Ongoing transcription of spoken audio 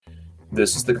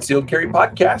This is the Concealed Carry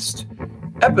Podcast,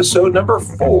 episode number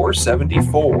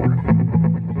 474.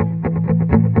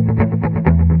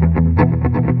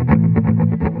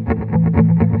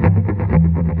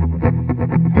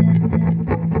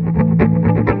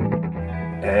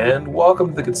 And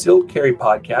welcome to the Concealed Carry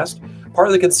Podcast, part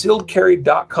of the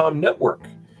ConcealedCarry.com network.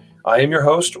 I am your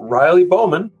host, Riley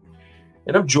Bowman,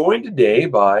 and I'm joined today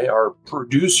by our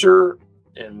producer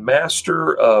and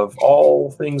master of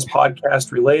all things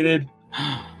podcast related,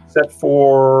 except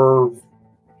for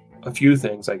a few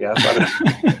things, I guess.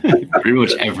 Pretty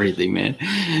much everything, man.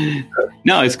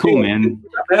 No, it's cool, man.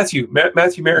 Matthew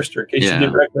Marister, in case you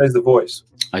didn't recognize the voice.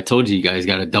 I told you guys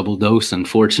got a double dose,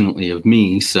 unfortunately, of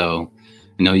me, so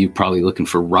I know you're probably looking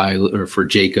for Riley or for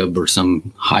Jacob or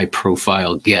some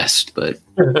high-profile guest, but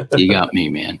you got me,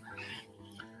 man.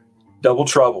 Double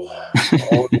trouble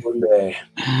all in one day.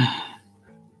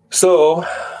 So,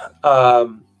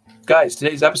 guys,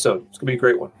 today's episode is going to be a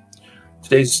great one.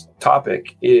 Today's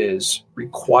topic is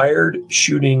required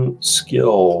shooting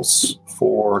skills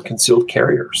for concealed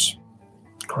carriers.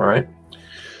 All right.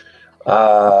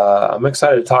 I'm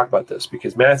excited to talk about this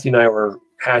because Matthew and I were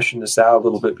hashing this out a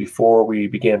little bit before we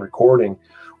began recording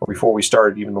or before we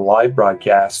started even the live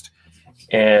broadcast.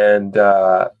 And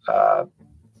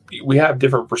we have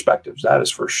different perspectives, that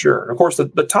is for sure. And of course,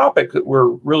 the topic that we're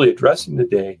really addressing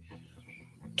today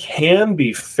can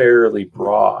be fairly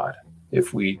broad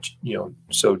if we,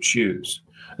 so choose.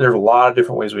 And there's a lot of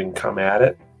different ways we can come at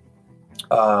it.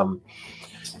 And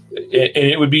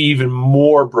it would be even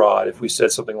more broad if we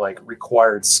said something like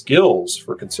required skills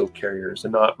for concealed carriers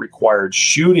and not required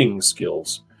shooting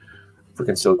skills for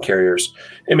concealed carriers.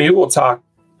 And maybe we'll talk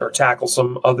or tackle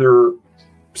some other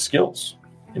skills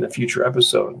in a future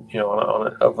episode,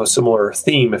 of a similar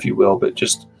theme, if you will, but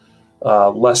just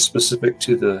less specific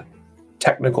to the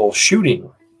technical shooting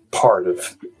part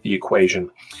of the equation.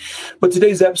 But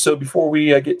today's episode, before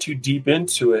we get too deep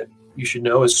into it, you should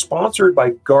know, is sponsored by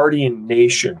Guardian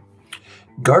Nation.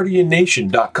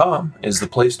 GuardianNation.com is the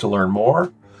place to learn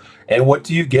more. And what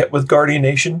do you get with Guardian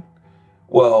Nation?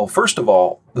 Well, first of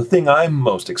all, the thing I'm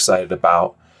most excited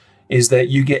about is that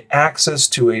you get access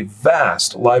to a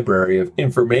vast library of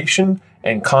information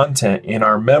and content in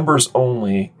our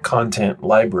members-only content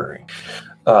library,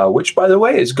 which, by the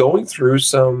way, is going through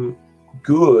some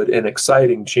good and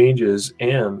exciting changes,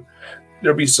 and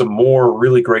there'll be some more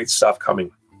really great stuff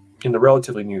coming in the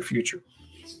relatively near future.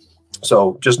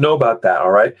 So just know about that,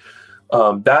 all right?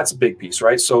 That's a big piece,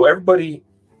 right? So everybody,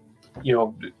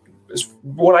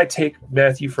 what I take,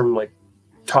 Matthew, from like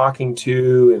talking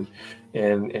to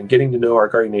and getting to know our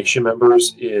Guardian Nation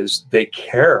members is they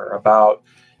care about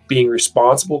being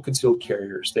responsible concealed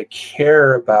carriers. They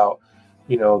care about,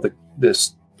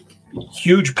 this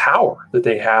huge power that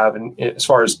they have as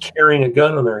far as carrying a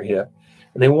gun on their hip.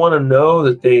 And they want to know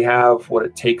that they have what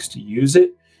it takes to use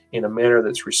it in a manner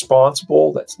that's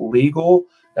responsible, that's legal,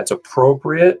 that's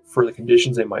appropriate for the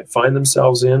conditions they might find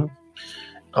themselves in.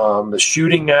 The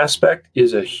shooting aspect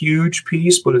is a huge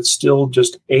piece, but it's still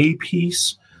just a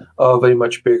piece of a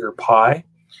much bigger pie.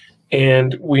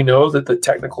 And we know that the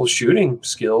technical shooting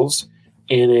skills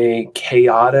in a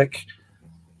chaotic,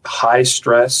 high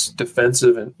stress,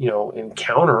 defensive,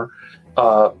 encounter,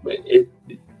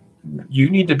 you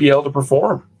need to be able to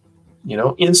perform,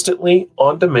 instantly,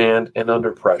 on demand, and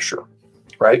under pressure,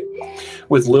 right?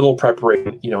 With little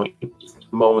preparation,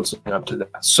 moments leading up to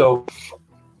that. So,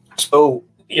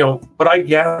 what I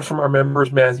gather from our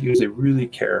members, Matthew, is they really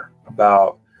care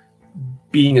about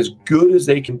being as good as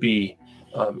they can be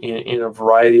in a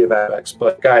variety of aspects.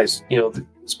 But guys,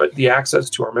 the access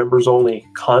to our members only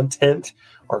content,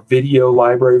 our video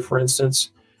library, for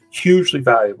instance, hugely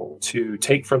valuable to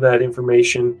take from that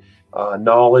information,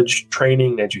 knowledge,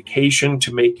 training, education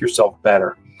to make yourself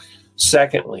better.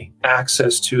 Secondly,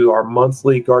 access to our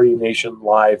monthly Guardian Nation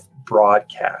live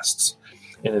broadcasts.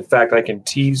 And in fact, I can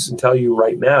tease and tell you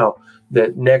right now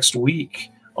that next week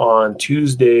on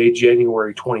Tuesday,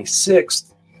 January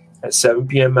 26th at 7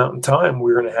 p.m. Mountain Time,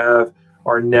 we're going to have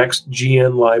our next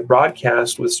GN live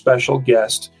broadcast with special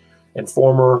guest and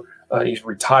former he's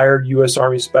retired U.S.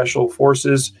 Army Special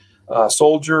Forces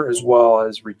soldier, as well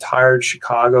as retired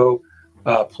Chicago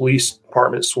Police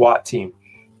Department SWAT team,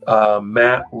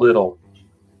 Matt Little.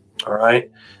 All right.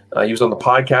 He was on the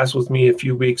podcast with me a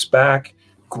few weeks back.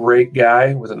 Great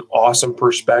guy with an awesome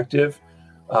perspective.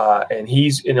 And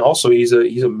he's a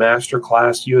master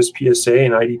class USPSA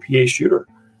and IDPA shooter,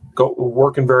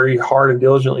 working very hard and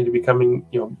diligently to becoming,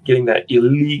 getting that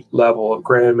elite level of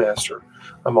grandmaster.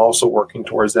 I'm also working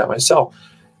towards that myself.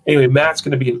 Anyway, Matt's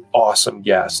going to be an awesome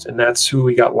guest, and that's who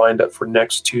we got lined up for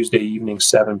next Tuesday evening,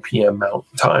 7 p.m.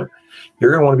 Mountain Time.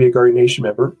 You're going to want to be a Guardian Nation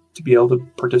member to be able to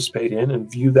participate in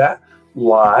and view that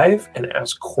live and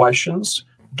ask questions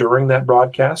during that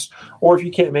broadcast. Or if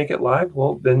you can't make it live,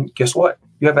 well, then guess what?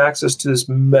 You have access to this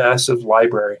massive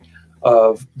library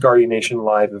of Guardian Nation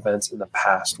live events in the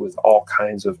past with all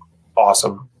kinds of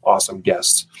awesome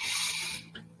guests.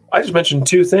 I just mentioned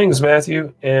 2 things,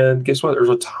 Matthew, and guess what? There's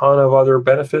a ton of other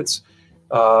benefits,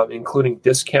 including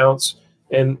discounts,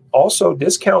 and also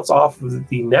discounts off of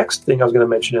the next thing I was going to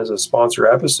mention as a sponsor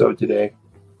episode today.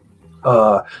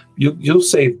 You'll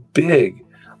save big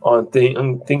on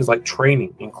things like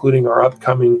training, including our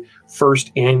upcoming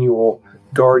first annual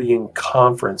Guardian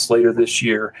Conference later this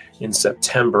year in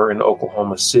September in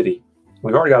Oklahoma City.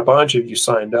 We've already got a bunch of you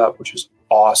signed up, which is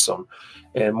awesome.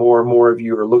 And more of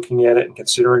you are looking at it and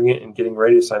considering it and getting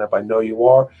ready to sign up. I know you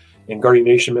are. And Guardian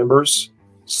Nation members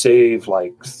save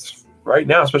right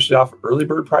now, especially off early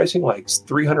bird pricing, like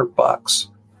 $300.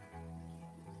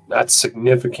 That's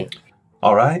significant.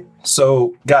 All right.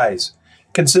 So guys,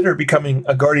 consider becoming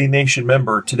a Guardian Nation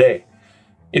member today.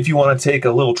 If you want to take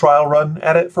a little trial run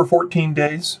at it for 14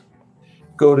 days,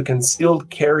 go to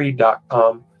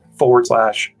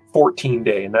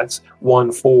concealedcarry.com/14day. And that's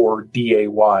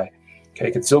 14DAY. Okay,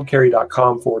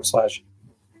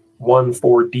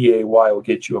 concealedcarry.com/14DAY will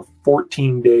get you a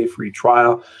 14-day free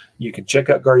trial. You can check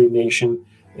out Guardian Nation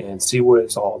and see what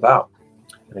it's all about.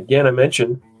 And again, I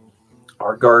mentioned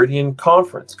our Guardian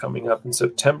Conference coming up in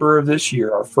September of this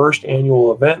year, our first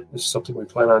annual event. This is something we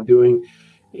plan on doing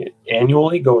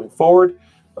annually going forward.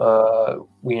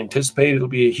 We anticipate it'll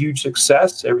be a huge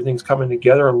success. Everything's coming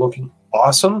together and looking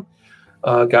awesome.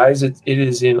 Guys, it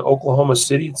is in Oklahoma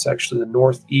City. It's actually the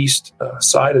northeast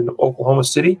side of Oklahoma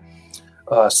City.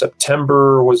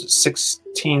 September, was it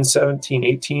 16, 17,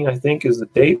 18, I think is the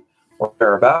date, or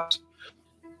thereabouts.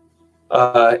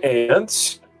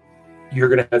 And you're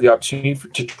going to have the opportunity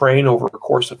to train over a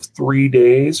course of 3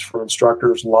 days from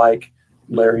instructors like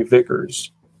Larry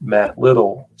Vickers, Matt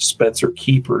Little, Spencer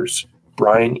Keepers,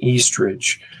 Brian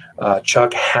Eastridge,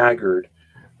 Chuck Haggard,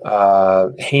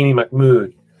 Haney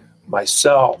Mahmood,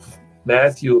 myself,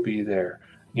 Matthew will be there.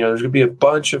 There's going to be a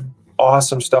bunch of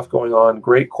awesome stuff going on,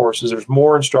 great courses. There's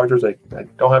more instructors. I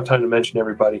don't have time to mention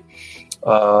everybody.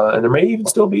 And there may even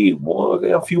still be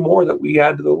a few more that we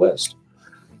add to the list.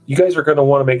 You guys are going to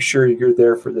want to make sure you're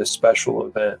there for this special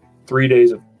event. 3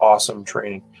 days of awesome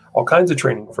training, all kinds of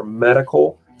training from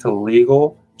medical to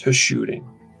legal to shooting.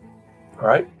 All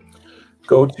right.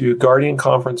 Go to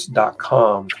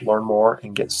guardianconference.com to learn more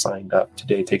and get signed up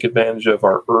today. Take advantage of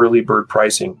our early bird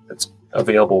pricing that's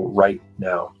available right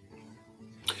now.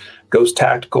 Ghost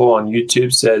Tactical on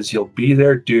YouTube says he'll be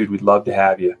there. Dude, we'd love to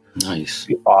have you. Nice.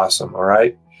 It'd be awesome. All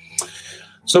right.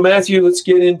 So, Matthew, let's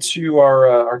get into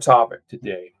our topic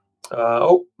today.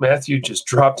 Matthew just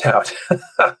dropped out.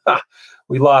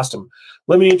 We lost him.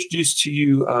 Let me introduce to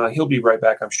you. He'll be right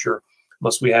back, I'm sure,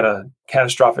 unless we had a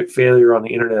catastrophic failure on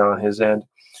the internet on his end.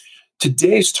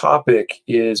 Today's topic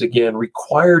is, again,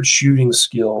 required shooting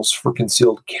skills for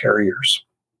concealed carriers.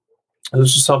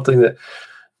 This is something that,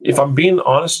 if I'm being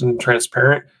honest and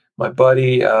transparent, my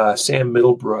buddy Sam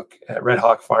Middlebrook at Red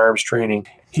Hawk Firearms Training,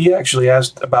 he actually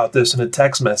asked about this in a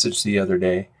text message the other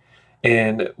day.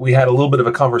 And we had a little bit of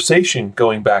a conversation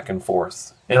going back and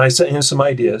forth. And I sent him some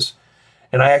ideas.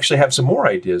 And I actually have some more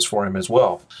ideas for him as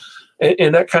well.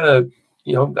 And that kind of,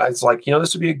 it's like,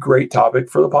 this would be a great topic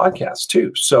for the podcast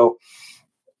too. So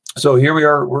here we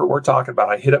are, we're talking about,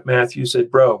 I hit up Matthew, said,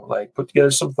 bro, put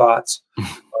together some thoughts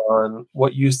on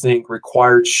what you think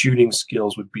required shooting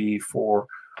skills would be for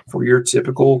your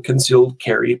typical concealed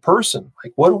carry person.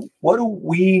 What do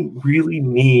we really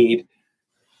need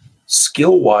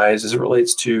skill-wise as it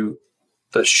relates to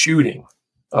the shooting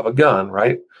of a gun,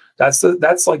 right? That's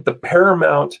like the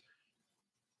paramount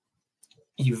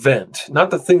event, not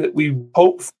the thing that we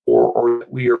hope for or that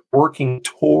we are working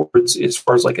towards as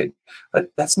far as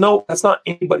that's not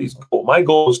anybody's goal. My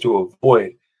goal is to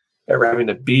avoid ever having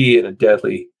to be in a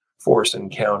deadly force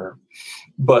encounter.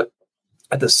 But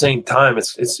at the same time,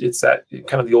 it's that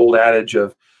kind of the old adage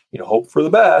of, hope for the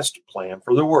best, plan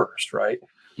for the worst, right?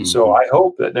 Mm-hmm. So I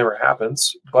hope that never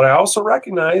happens. But I also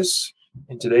recognize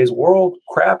in today's world,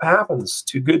 crap happens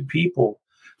to good people,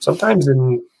 sometimes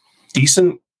in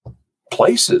decent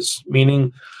places,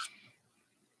 meaning,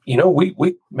 we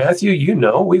Matthew,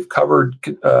 we've covered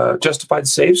justified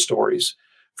save stories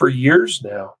for years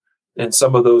now. And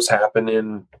some of those happen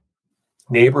in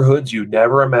neighborhoods you'd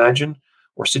never imagine,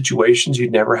 or situations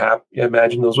you'd never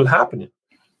imagine those would happen in,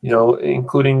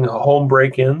 including home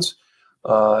break-ins,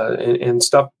 and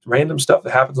stuff, random stuff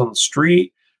that happens on the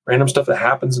street, random stuff that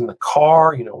happens in the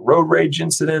car, road rage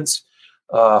incidents.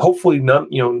 Hopefully none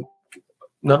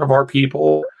of our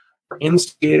people are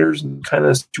instigators in kind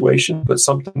of situation, but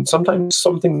sometimes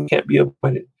something can't be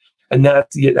avoided. And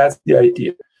that's the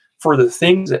idea. For the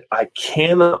things that I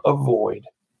cannot avoid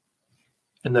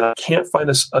and that I can't find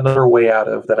another way out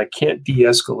of, that I can't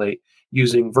de-escalate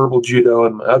using verbal judo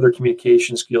and my other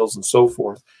communication skills and so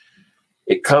forth,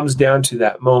 it comes down to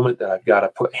that moment that I've got to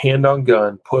put hand on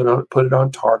gun, put it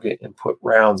on target, and put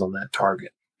rounds on that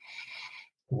target.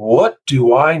 What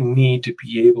do I need to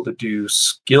be able to do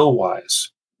skill-wise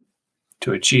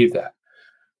to achieve that?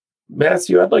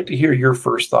 Matthew, I'd like to hear your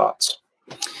first thoughts.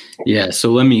 Yeah,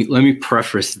 so let me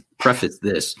preface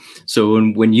this. So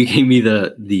when you gave me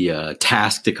the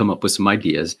task to come up with some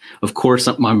ideas, of course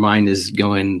my mind is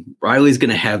going, Riley's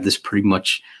going to have this pretty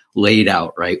much laid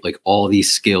out, right? Like all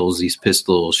these skills, these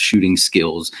pistol shooting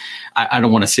skills. I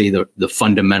don't want to say the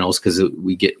fundamentals, because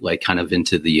we get like kind of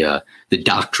into the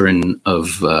doctrine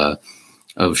of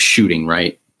shooting,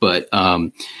 right? But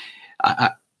my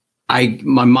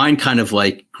mind kind of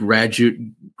like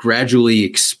gradually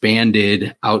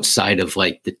expanded outside of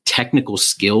like the technical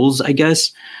skills, I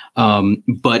guess.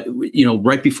 But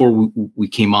right before we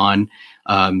came on,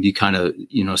 you kind of,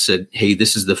 said, hey,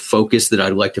 this is the focus that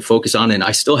I'd like to focus on. And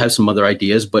I still have some other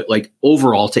ideas, but like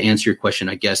overall, to answer your question,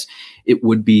 I guess it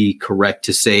would be correct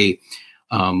to say,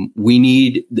 we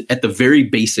need at the very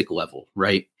basic level,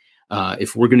 right?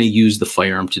 If we're going to use the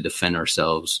firearm to defend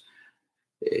ourselves,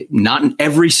 not in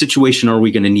every situation are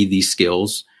we going to need these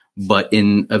skills, but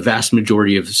in a vast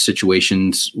majority of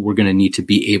situations, we're going to need to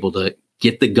be able to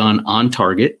get the gun on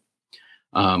target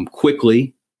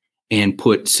quickly and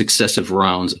put successive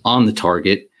rounds on the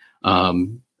target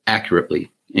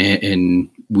accurately. And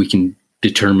we can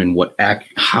determine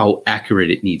how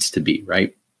accurate it needs to be,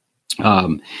 right?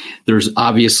 There's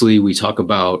obviously, we talk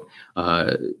about,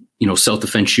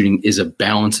 self-defense shooting is a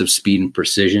balance of speed and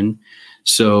precision.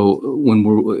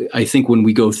 So I think when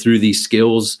we go through these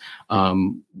skills,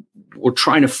 we're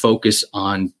trying to focus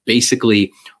on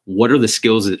basically what are the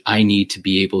skills that I need to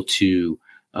be able to,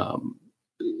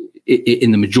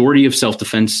 in the majority of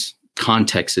self-defense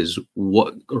contexts,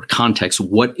 what are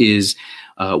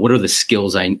the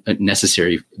skills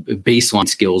necessary, baseline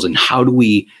skills, and how do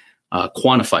we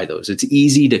quantify those? It's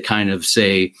easy to kind of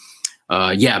say,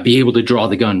 be able to draw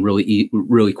the gun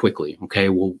really quickly. Okay,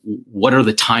 well, what are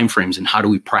the time frames and how do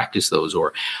we practice those?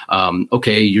 Or,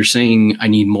 okay, you're saying I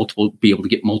need be able to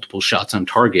get multiple shots on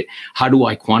target. How do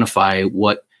I quantify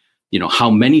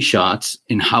how many shots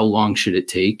and how long should it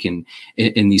take and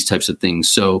these types of things.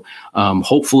 So,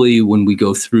 hopefully when we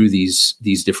go through these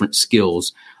different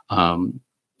skills,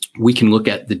 we can look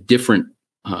at the different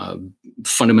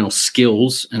fundamental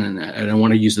skills, and I don't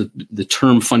want to use the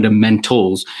term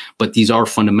fundamentals, but these are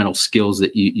fundamental skills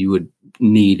that you would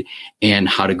need, and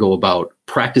how to go about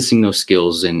practicing those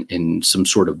skills in some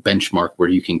sort of benchmark where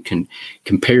you can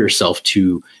compare yourself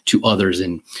to others.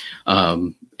 And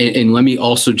let me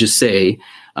also just say,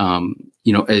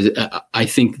 I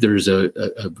think there's a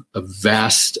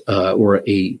vast or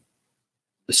a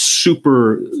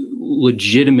super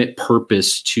legitimate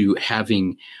purpose to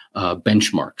having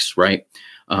benchmarks, right?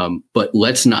 But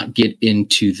let's not get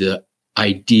into the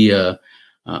idea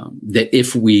that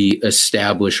if we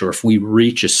establish or if we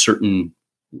reach a certain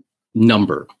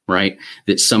number, right,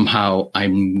 that somehow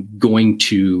I'm going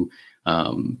to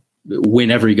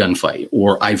win every gunfight,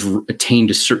 or I've attained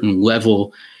a certain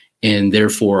level and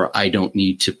therefore I don't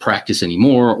need to practice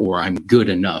anymore, or I'm good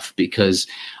enough. Because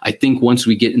I think once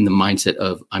we get in the mindset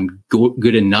of I'm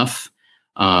good enough,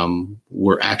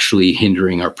 we're actually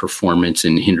hindering our performance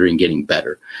and hindering getting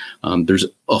better. There's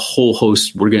a whole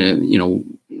host. We're going to,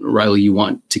 Riley, you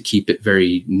want to keep it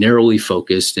very narrowly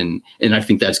focused. And I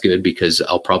think that's good, because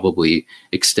I'll probably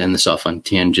extend this off on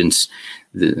tangents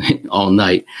all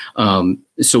night.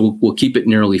 So we'll keep it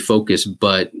narrowly focused,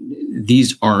 but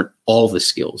these aren't all the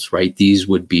skills, right? These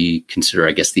would be considered,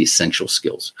 I guess, the essential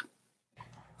skills.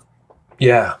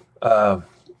 Yeah.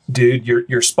 Dude,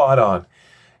 you're spot on.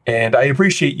 And I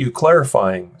appreciate you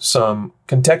clarifying some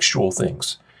contextual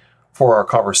things for our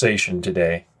conversation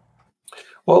today.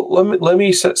 Well, let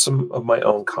me set some of my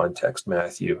own context,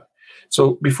 Matthew.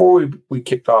 So before we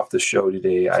kicked off the show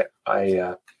today,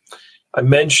 I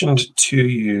mentioned to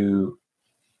you,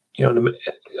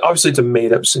 obviously it's a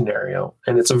made up scenario,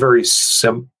 and it's a very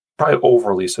probably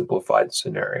overly simplified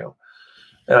scenario.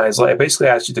 And I basically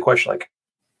asked you the question, like,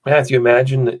 Matthew,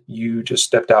 imagine that you just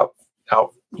stepped out,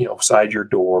 outside your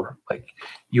door, like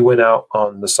you went out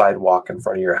on the sidewalk in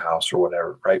front of your house or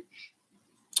whatever, right?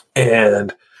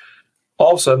 And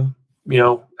all of a sudden,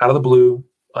 out of the blue,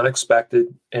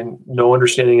 unexpected, and no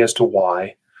understanding as to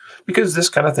why, because this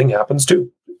kind of thing happens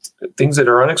too. Things that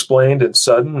are unexplained and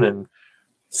sudden and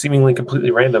seemingly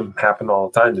completely random happen all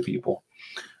the time to people.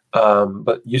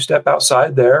 But you step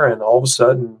outside there, and all of a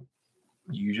sudden,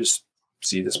 you just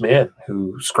see this man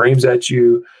who screams at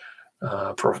you,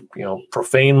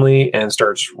 profanely, and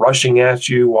starts rushing at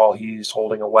you while he's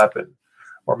holding a weapon,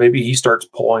 or maybe he starts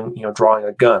drawing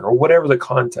a gun, or whatever the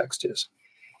context is.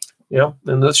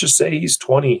 And let's just say he's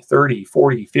 20, 30,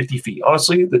 40, 50 feet.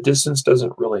 Honestly, the distance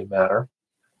doesn't really matter.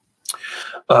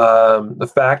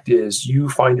 The fact is, you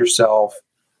find yourself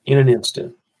in an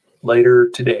instant, later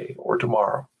today or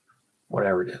tomorrow,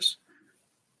 whatever it is,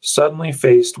 suddenly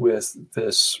faced with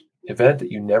this event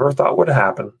that you never thought would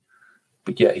happen,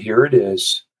 but yet here it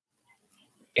is,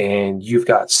 and you've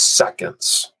got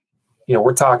seconds.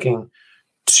 We're talking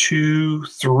 2,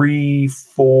 3,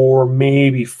 4,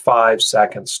 maybe 5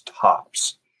 seconds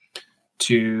tops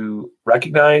to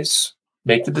recognize,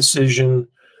 make the decision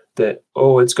that,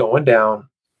 it's going down,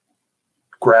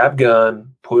 grab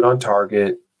gun, put on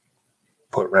target,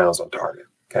 put rounds on target.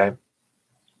 Okay.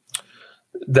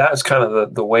 That's kind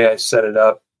of the way I set it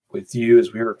up with you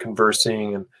as we were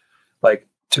conversing. And like,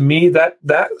 to me, that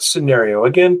scenario,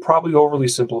 again, probably overly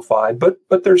simplified, but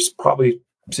there's probably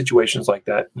situations like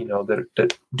that,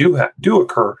 that do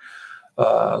occur,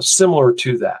 similar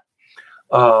to that.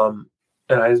 And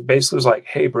I basically was like,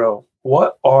 hey, bro,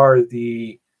 what are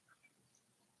the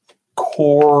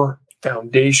core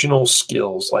foundational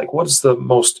skills? Like, what's the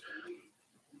most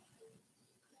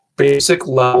basic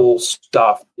level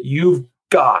stuff you've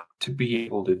got to be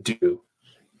able to do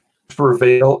to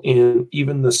prevail in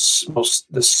even the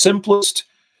simplest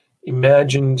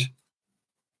imagined,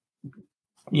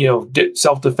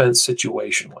 self-defense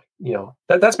situation?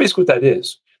 That's basically what that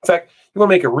is. In fact, you want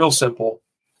to make it real simple.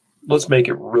 Let's make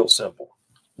it real simple.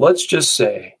 Let's just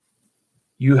say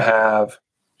you have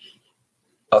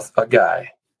a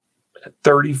guy at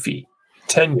 30 feet,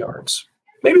 10 yards,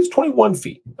 maybe it's 21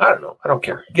 feet. I don't know. I don't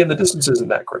care. Again, the distance isn't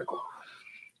that critical.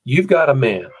 You've got a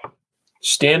man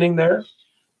standing there,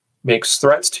 makes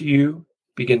threats to you,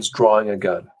 begins drawing a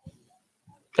gun.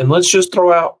 And let's just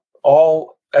throw out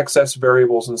all excess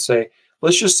variables and say,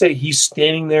 let's just say he's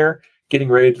standing there getting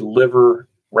ready to deliver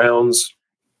rounds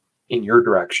in your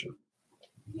direction.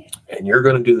 And you're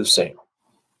going to do the same.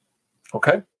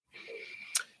 Okay?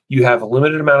 You have a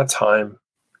limited amount of time.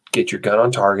 Get your gun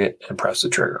on target and press the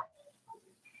trigger.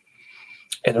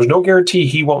 And there's no guarantee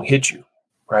he won't hit you,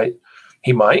 right?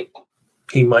 He might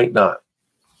not.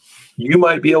 You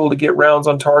might be able to get rounds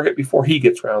on target before he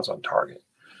gets rounds on target.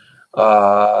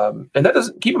 And that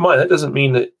doesn't, keep in mind, that doesn't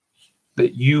mean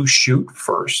that you shoot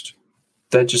first.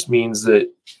 That just means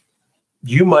that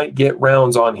you might get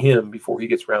rounds on him before he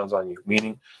gets rounds on you,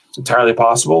 meaning it's entirely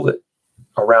possible that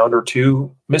a round or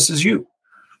two misses you.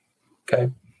 Okay.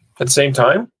 At the same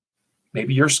time,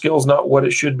 maybe your skill is not what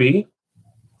it should be.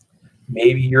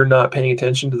 Maybe you're not paying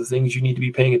attention to the things you need to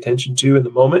be paying attention to in the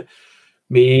moment.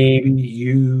 Maybe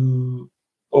you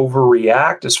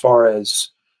overreact as far as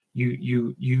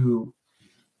you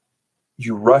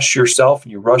rush yourself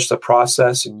and you rush the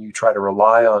process and you try to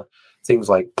rely on things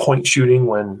like point shooting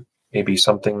when maybe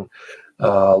something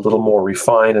a little more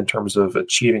refined in terms of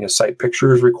achieving a sight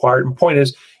picture is required. And the point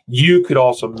is, you could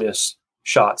also miss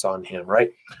shots on him,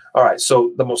 right? All right.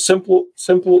 So the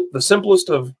simplest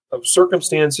of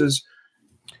circumstances,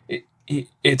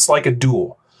 it's like a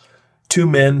duel. Two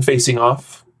men facing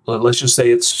off. Let's just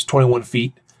say it's 21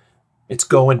 feet. It's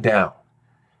going down.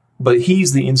 But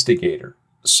he's the instigator.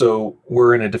 So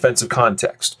we're in a defensive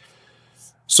context.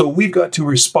 So we've got to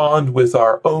respond with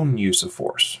our own use of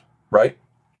force, right?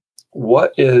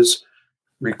 What is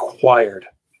required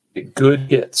to get good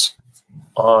hits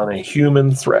on a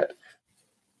human threat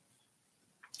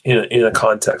in a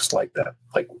context like that?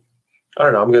 Like, I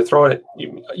don't know, I'm going to throw it at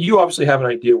you. Obviously have an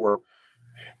idea where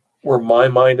my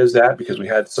mind is at, because we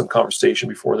had some conversation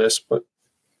before this, but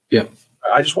yeah,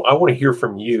 I want to hear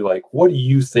from you. Like, what do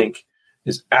you think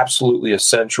is absolutely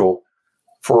essential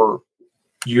for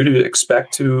you to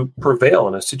expect to prevail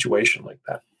in a situation like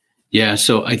that? Yeah.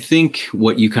 So I think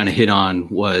what you kind of hit on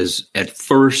was, at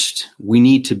first, we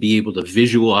need to be able to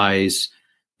visualize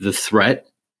the threat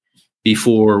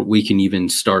before we can even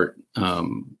start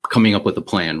coming up with a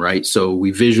plan, right? So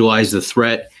we visualize the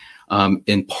threat,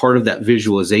 and part of that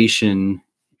visualization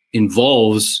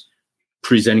involves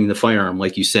presenting the firearm.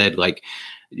 Like you said, like,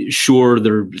 sure,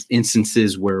 there are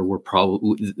instances where we're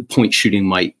probably point shooting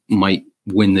might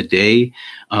win the day,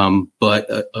 but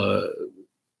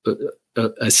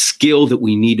a skill that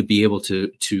we need to be able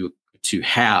to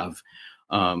have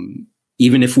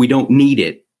even if we don't need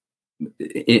it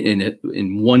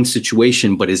in one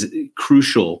situation, but is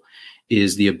crucial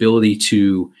is the ability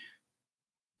to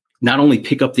not only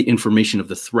pick up the information of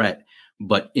the threat,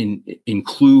 but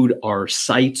include our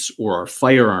sights or our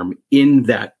firearm in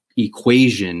that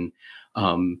equation,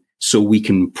 so we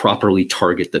can properly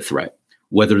target the threat.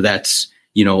 Whether that's,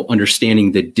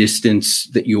 understanding the distance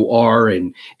that you are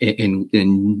and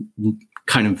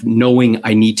kind of knowing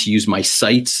I need to use my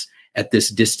sights at this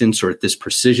distance or at this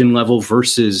precision level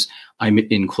versus I'm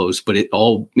in close, but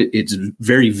it's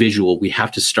very visual. We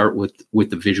have to start with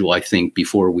the visual, I think,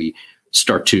 before we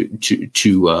start to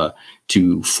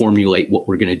formulate what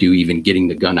we're going to do, even getting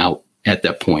the gun out at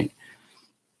that point.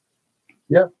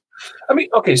 Yeah. I mean,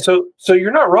 okay, so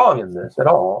you're not wrong in this at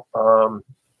all.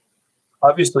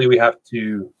 Obviously we have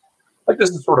to, this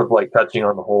is sort of like touching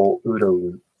on the whole OODA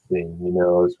loop thing,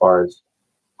 as far as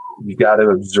you got to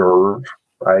observe,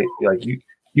 right? Like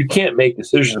you can't make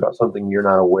decisions about something you're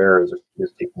not aware is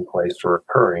taking place or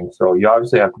occurring. So you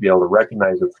obviously have to be able to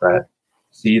recognize the threat,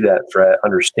 see that threat,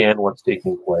 understand what's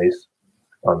taking place.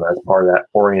 That's part of that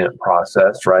orient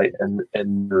process, right? And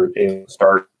you're able to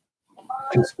start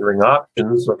considering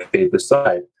options. Okay,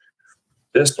 decide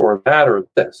this or that or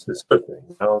this sort of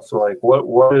thing. So like,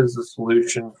 what is the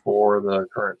solution for the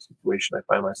current situation I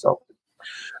find myself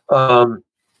in?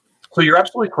 So you're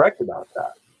absolutely correct about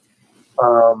that,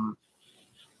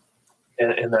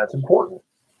 and that's important.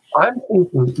 I'm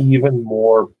thinking even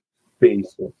more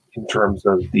basic in terms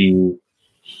of the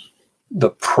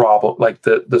problem, like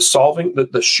the solving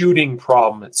the shooting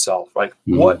problem itself. Like,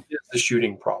 what is the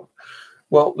shooting problem?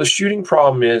 Well, the shooting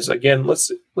problem is, again,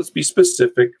 let's be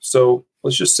specific. So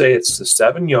let's just say it's the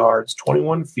 7 yards,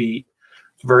 21 feet.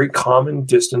 It's a very common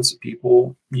distance that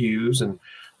people use, and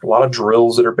a lot of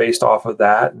drills that are based off of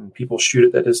that, and people shoot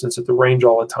at that distance at the range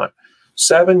all the time.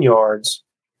 7 yards,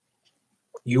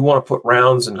 you want to put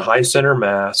rounds in high center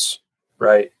mass,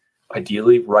 right?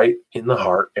 Ideally right in the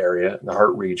heart area, in the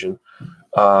heart region.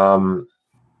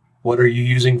 What are you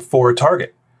using for a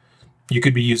target? You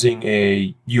could be using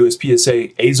a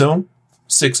USPSA A-zone,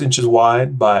 6 inches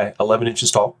wide by 11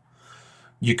 inches tall.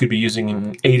 You could be using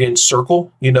an 8-inch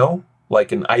circle,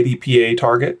 like an IDPA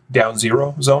target, down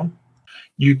zero zone.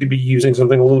 You could be using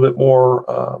something a little bit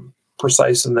more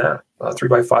precise than that, a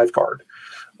 3x5 card,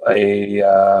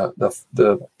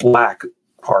 the black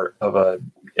part of a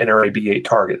NRA B8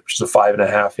 target, which is a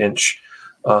 5.5-inch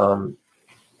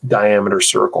diameter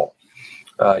circle,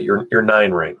 your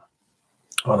 9-ring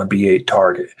on a B8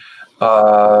 target.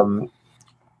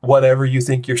 Whatever you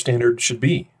think your standard should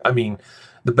be. I mean,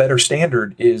 the better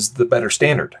standard is the better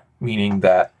standard, meaning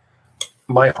that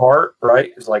my heart,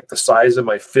 right, is like the size of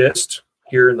my fist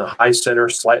here in the high center,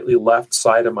 slightly left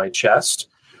side of my chest,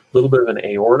 a little bit of an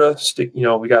aorta stick.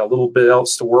 We got a little bit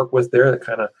else to work with there that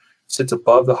kind of sits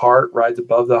above the heart, rides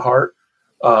above the heart.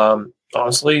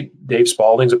 Honestly, Dave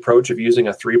Spalding's approach of using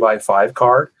a 3x5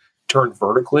 card turned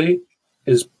vertically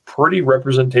is pretty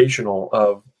representational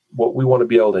of what we want to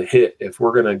be able to hit if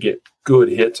we're going to get good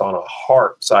hits on a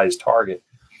heart-sized target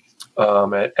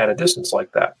at a distance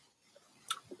like that.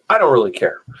 I don't really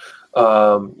care.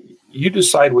 You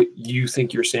decide what you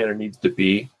think your standard needs to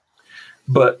be.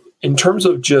 But in terms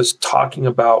of just talking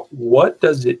about what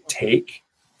does it take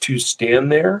to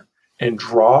stand there and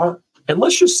draw, and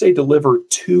let's just say deliver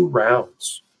 2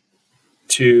 rounds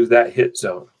to that hit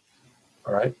zone,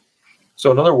 all right?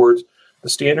 So in other words, the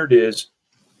standard is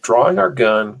drawing our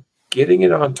gun, getting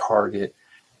it on target,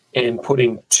 and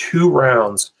putting 2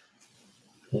 rounds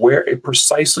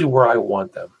precisely where I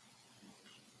want them.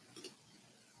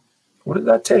 What did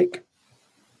that take?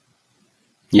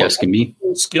 You asking me?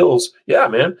 Skills. Yeah,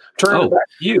 man. Turn it back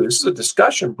to you. This is a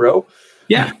discussion, bro.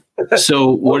 Yeah. So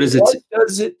what does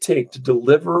it take to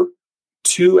deliver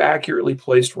 2 accurately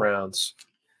placed rounds?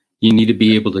 You need to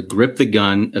be able to grip the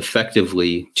gun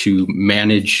effectively to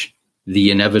manage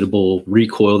the inevitable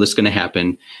recoil that's going to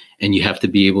happen. And you have to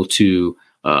be able to,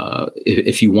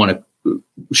 if you want to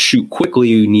shoot quickly,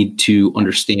 you need to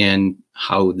understand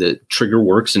how the trigger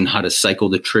works and how to cycle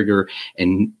the trigger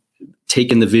and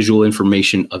take in the visual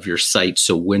information of your sight.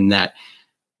 So when that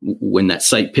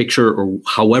sight picture or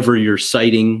however you're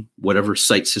sighting, whatever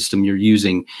sight system you're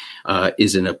using,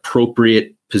 is an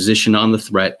appropriate position on the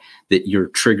threat, that your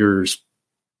trigger's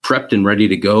prepped and ready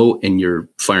to go and you're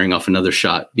firing off another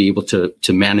shot, be able to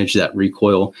manage that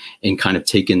recoil and kind of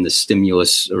take in the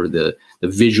stimulus or the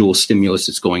visual stimulus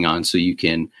that's going on, so you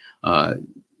can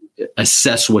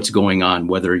assess what's going on,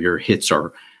 whether your hits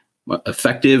are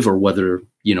effective or whether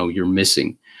you're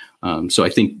missing. So I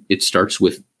think it starts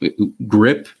with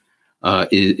grip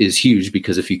is huge,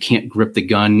 because if you can't grip the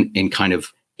gun and kind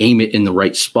of aim it in the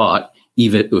right spot,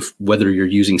 even if whether you're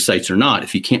using sights or not.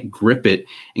 If you can't grip it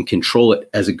and control it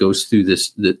as it goes through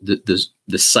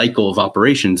the cycle of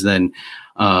operations, then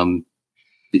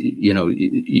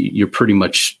you're pretty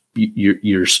much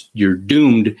you're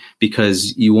doomed,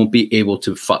 because you won't be able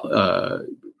to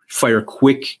fire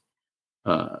quick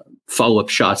follow-up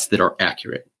shots that are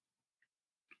accurate.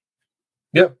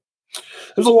 Yeah.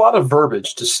 There's a lot of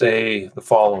verbiage to say the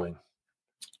following: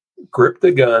 grip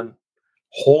the gun,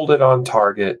 hold it on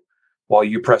target while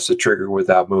you press the trigger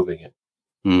without moving it.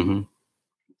 Mm-hmm.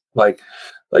 Like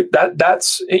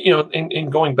that's, in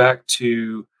going back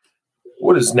to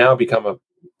what has now become a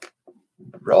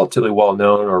relatively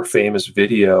well-known or famous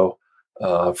video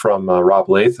from Rob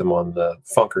Latham on the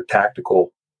Funker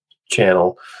Tactical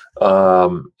channel.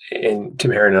 And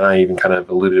Tim Herron and I even kind of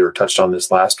alluded or touched on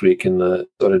this last week in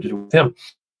what I did with him.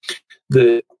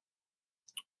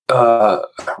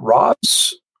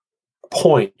 Rob's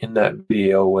point in that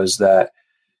video was that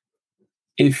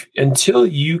until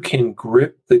you can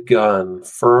grip the gun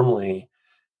firmly,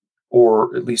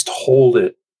 or at least hold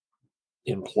it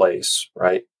in place,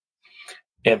 right,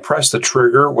 and press the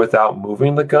trigger without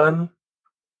moving the gun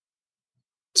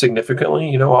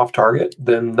significantly, off target,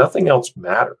 then nothing else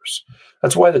matters.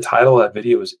 That's why the title of that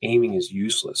video is Aiming is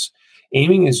Useless.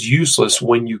 Aiming is useless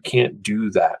when you can't do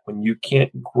that, when you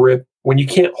can't grip, when you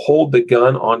can't hold the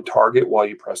gun on target while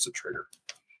you press the trigger,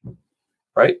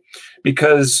 right?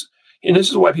 Because, and this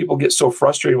is why people get so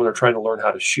frustrated when they're trying to learn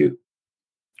how to shoot,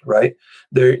 right?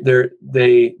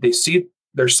 They see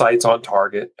their sights on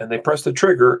target and they press the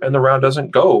trigger and the round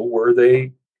doesn't go where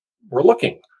they were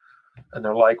looking. And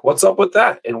they're like, what's up with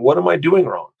that? And what am I doing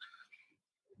wrong?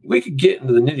 We could get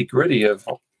into the nitty gritty of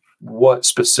what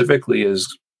specifically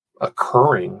is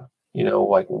occurring,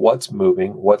 like what's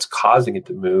moving, what's causing it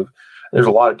to move. There's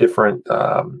a lot of different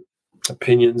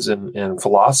opinions and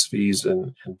philosophies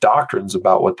and doctrines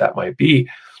about what that might be.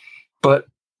 But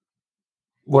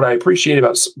what I appreciate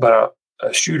about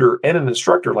a shooter and an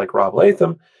instructor like Rob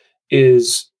Latham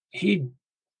is he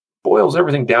boils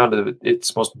everything down to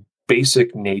its most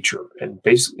basic nature. And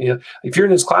basically, if you're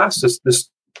in his class,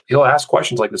 he'll ask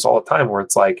questions like this all the time, where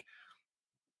it's like,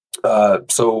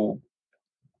 so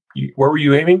where were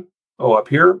you aiming? Oh, up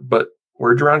here. But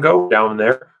where'd your round go? Down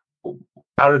there.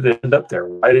 How did it end up there?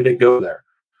 Why did it go there?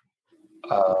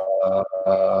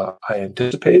 I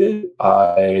anticipated.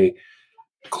 I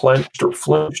clenched or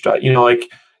flinched.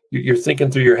 You're thinking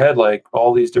through your head like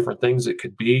all these different things it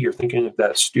could be. You're thinking of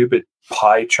that stupid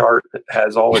pie chart that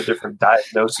has all the different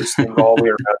diagnosis things all the way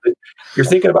around it. You're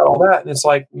thinking about all that, and it's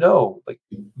like, no, like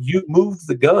you moved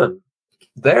the gun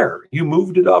there. You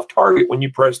moved it off target when you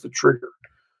pressed the trigger.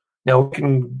 Now we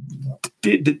can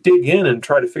dig in and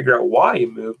try to figure out why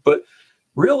you moved, but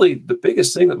really the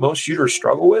biggest thing that most shooters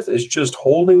struggle with is just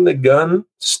holding the gun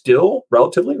still,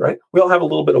 relatively, right? We all have a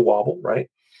little bit of wobble, right?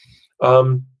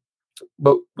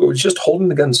 But it's just holding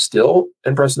the gun still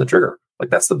and pressing the trigger. Like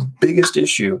that's the biggest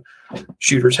issue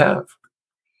shooters have.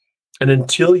 And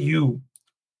until you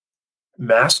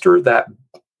master that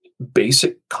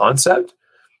basic concept,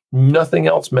 nothing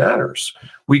else matters.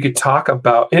 We could talk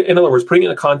about, in other words, putting in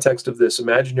the context of this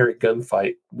imaginary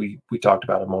gunfight we talked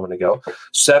about a moment ago,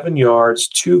 7 yards,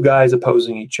 two guys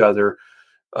opposing each other,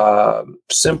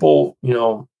 simple,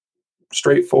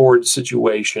 straightforward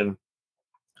situation.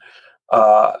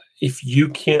 If you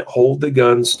can't hold the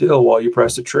gun still while you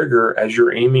press the trigger as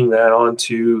you're aiming that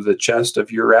onto the chest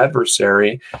of your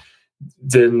adversary,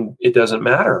 then it doesn't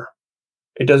matter.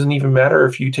 It doesn't even matter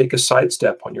if you take a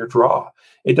sidestep on your draw.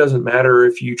 It doesn't matter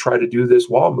if you try to do this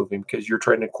while moving, because you're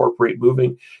trying to incorporate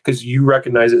moving because you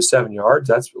recognize at 7 yards,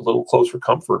 that's a little close for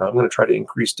comfort. I'm going to try to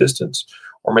increase distance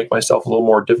or make myself a little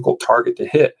more difficult target to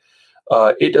hit.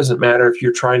 It doesn't matter if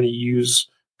you're trying to use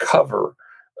cover.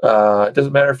 It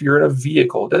doesn't matter if you're in a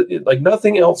vehicle. Like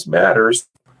nothing else matters,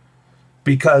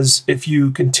 because if you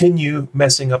continue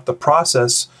messing up the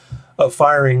process of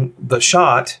firing the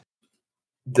shot,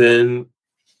 then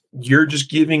you're just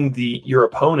giving your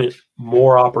opponent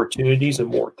more opportunities and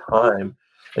more time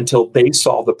until they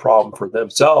solve the problem for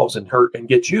themselves and hurt and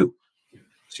get you.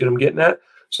 See what I'm getting at?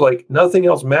 So like nothing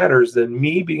else matters than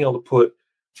me being able to put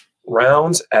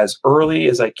rounds as early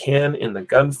as I can in the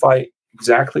gunfight,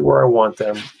 exactly where I want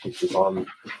them, which is on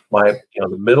my,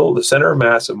 the middle, the center of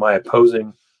mass of my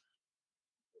opposing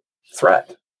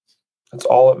threat. That's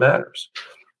all that matters.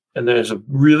 And there's a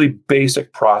really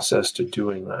basic process to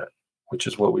doing that, which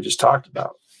is what we just talked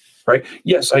about, right?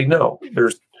 Yes, I know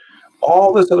there's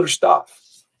all this other stuff,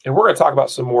 and we're going to talk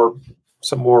about some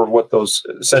more of what those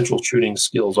essential shooting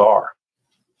skills are.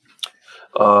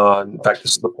 In fact,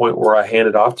 this is the point where I hand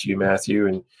it off to you, Matthew,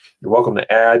 and You're welcome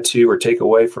to add to or take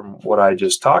away from what I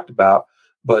just talked about.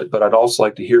 But I'd also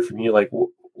like to hear from you, like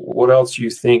what else you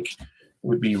think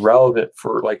would be relevant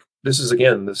for, like, this is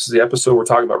the episode we're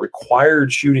talking about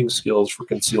required shooting skills for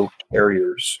concealed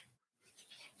carriers.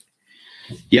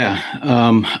 Yeah.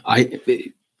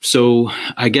 So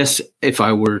I guess if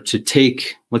I were to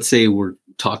take, let's say we're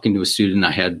talking to a student,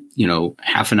 I had,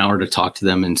 half an hour to talk to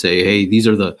them and say, hey, these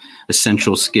are the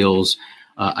essential skills.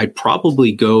 I'd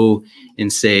probably go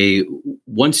and say,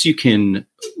 once you can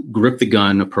grip the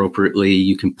gun appropriately,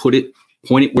 you can point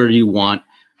it where you want,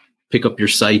 pick up your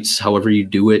sights, however you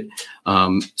do it,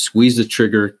 squeeze the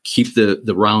trigger, keep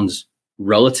the rounds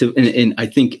relative. And I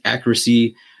think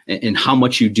accuracy and how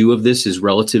much you do of this is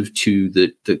relative to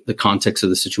the context of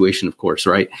the situation, of course,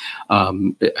 right?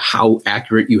 How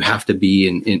accurate you have to be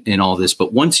in all this.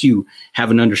 But once you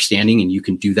have an understanding and you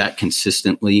can do that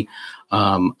consistently,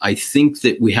 I think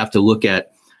that we have to look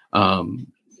at,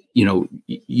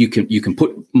 you can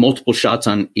put multiple shots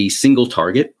on a single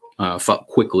target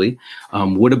quickly.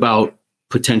 What about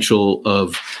potential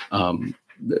of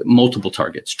multiple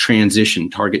targets,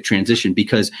 target transition,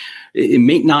 because it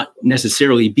may not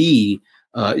necessarily be,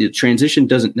 transition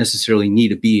doesn't necessarily need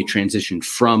to be a transition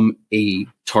from a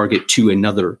target to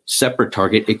another separate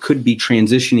target. It could be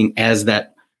transitioning as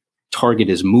that target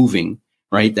is moving,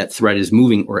 right? That threat is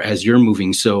moving, or as you're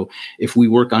moving. So if we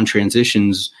work on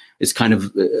transitions, it's kind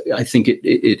of, I think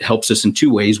it helps us in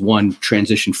two ways. One,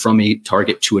 transition from a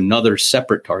target to another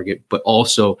separate target, but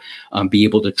also be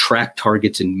able to track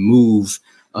targets and move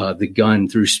the gun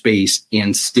through space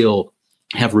and still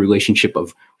have a relationship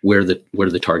of where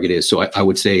the target is. So I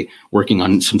would say working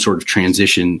on some sort of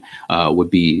transition would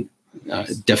be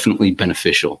definitely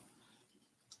beneficial.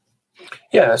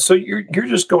 Yeah. So you're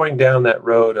just going down that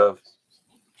road of,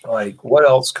 like, what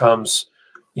else comes,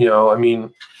 I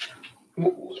mean,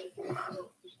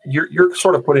 you're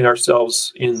sort of putting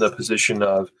ourselves in the position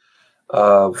of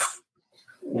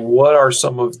what are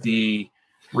some of the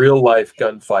real life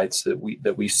gunfights that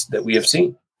we have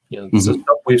seen. This is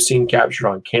stuff we've seen captured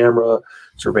on camera,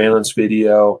 surveillance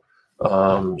video,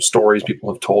 stories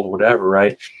people have told, whatever,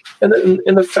 right? And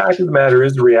the fact of the matter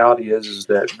is, the reality is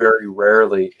that very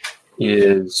rarely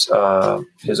is a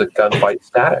gunfight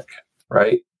static,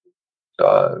 right?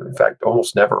 In fact,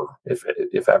 almost never,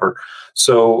 if ever.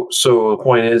 So the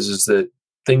point is that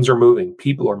things are moving,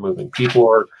 people are moving, people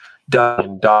are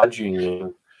dying, dodging,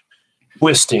 and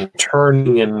twisting,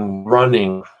 turning, and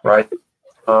running, right?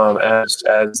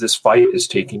 As this fight is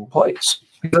taking place,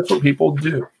 that's what people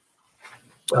do.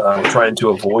 We're trying to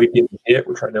avoid getting hit.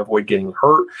 We're trying to avoid getting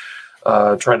hurt.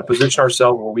 Trying to position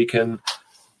ourselves where we can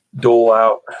dole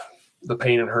out the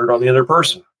pain and hurt on the other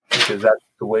person, because that's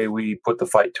the way we put the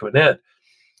fight to an end.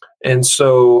 And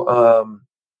so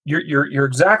you're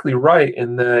exactly right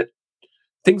in that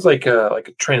things like a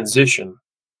transition,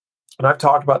 and I've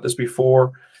talked about this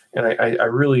before, and I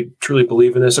really truly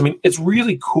believe in this. I mean, it's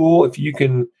really cool if you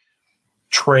can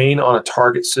train on a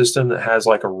target system that has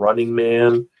like a running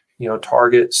man,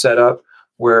 target set up,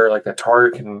 where like the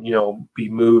target can, be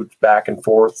moved back and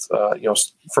forth,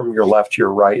 from your left to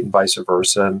your right and vice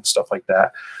versa and stuff like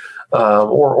that.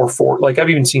 Or for, like, I've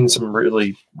even seen some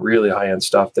really, really high end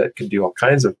stuff that can do all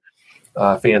kinds of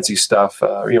fancy stuff,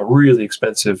 really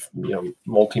expensive,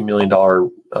 multi-million dollar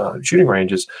shooting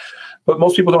ranges. But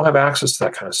most people don't have access to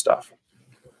that kind of stuff.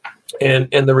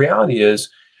 And the reality is,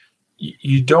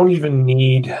 you don't even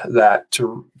need that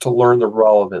to learn the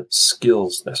relevant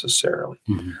skills necessarily.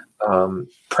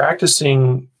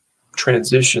 Practicing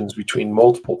transitions between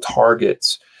multiple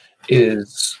targets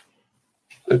is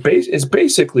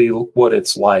basically what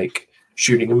it's like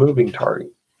shooting a moving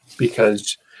target,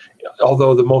 because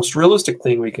although the most realistic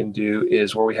thing we can do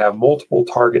is where we have multiple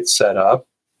targets set up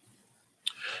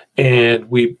and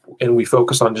we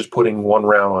focus on just putting one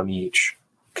round on each,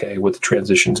 okay, with the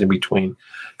transitions in between,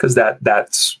 because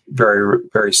that's very,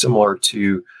 very similar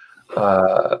to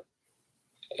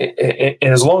and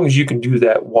as long as you can do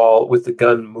that while with the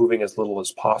gun moving as little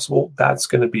as possible, that's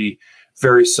going to be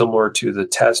very similar to the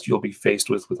test you'll be faced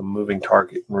with a moving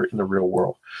target in the real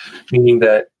world. Meaning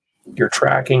that you're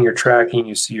tracking,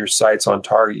 you see your sights on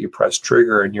target, you press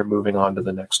trigger, and you're moving on to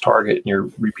the next target, and you're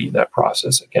repeating that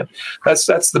process again.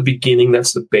 That's the beginning.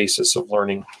 That's the basis of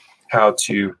learning how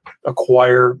to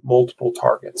acquire multiple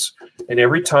targets. And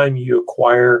every time you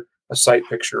acquire a sight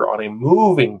picture on a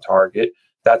moving target,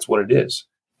 that's what it is.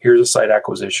 Here's a sight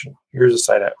acquisition. Here's a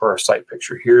sight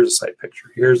picture. Here's a sight picture.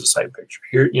 Here's a sight picture.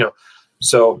 Here,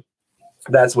 so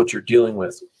that's what you're dealing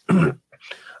with.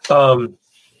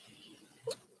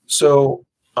 So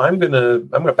I'm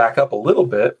gonna back up a little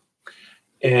bit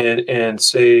and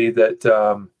say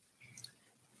that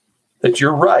that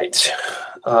you're right.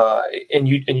 And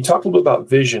you talked a little bit about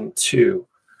vision too.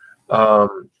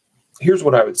 Here's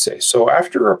what I would say. So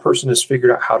after a person has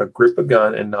figured out how to grip a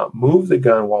gun and not move the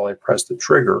gun while they press the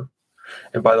trigger,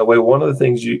 and by the way, one of the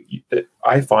things that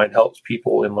I find helps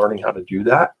people in learning how to do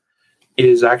that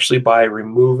is actually by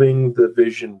removing the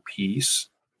vision piece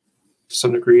to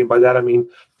some degree. And by that, I mean,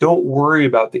 don't worry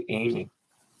about the aiming.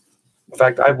 In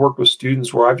fact, I've worked with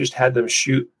students where I've just had them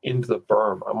shoot into the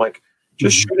berm. I'm like,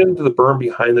 just shoot into the berm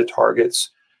behind the targets.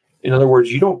 In other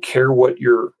words, you don't care what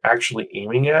you're actually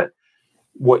aiming at.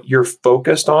 What you're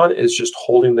focused on is just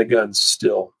holding the gun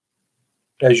still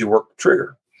as you work the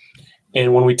trigger.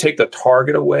 And when we take the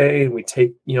target away and we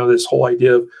take, this whole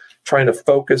idea of trying to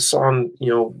focus on,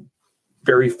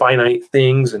 very finite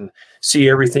things and see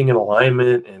everything in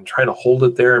alignment and trying to hold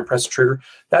it there and press the trigger,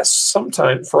 that's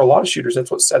sometimes, for a lot of shooters,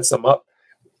 that's what sets them up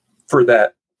for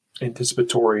that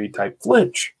anticipatory type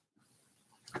flinch.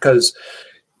 Because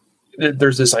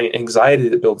there's this anxiety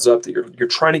that builds up that you're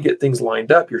trying to get things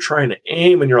lined up. You're trying to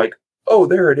aim and you're like, oh,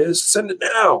 there it is. Send it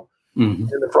now. In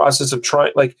the process of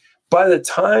trying, like by the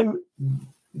time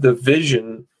the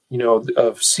vision,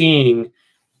 of seeing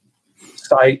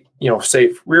sight,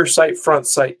 say rear sight, front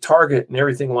sight, target, and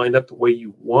everything lined up the way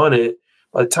you want it,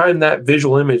 by the time that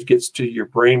visual image gets to your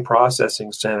brain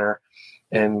processing center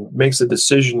and makes a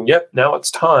decision, yep, now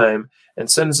it's time, and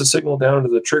sends a signal down to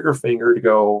the trigger finger to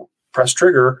go press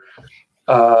trigger,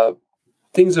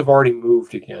 things have already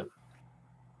moved again.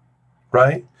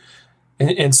 Right?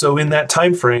 And so in that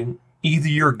time frame, either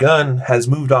your gun has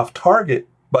moved off target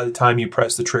by the time you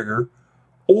press the trigger,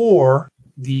 or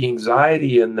the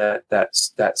anxiety and that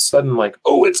sudden like,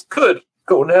 oh, it's good,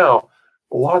 go now.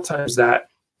 A lot of times that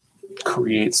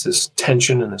creates this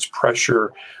tension and this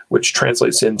pressure, which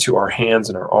translates into our hands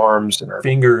and our arms and our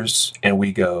fingers, and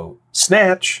we go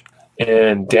snatch,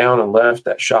 and down and left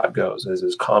that shot goes, as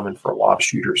is common for a lot of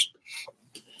shooters.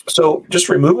 So just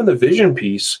removing the vision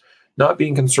piece, not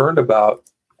being concerned about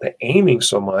the aiming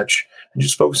so much, and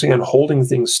just focusing on holding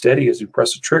things steady as you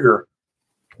press the trigger,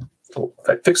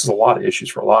 that fixes a lot of issues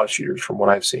for a lot of shooters from what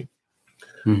I've seen.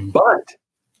 But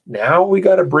now we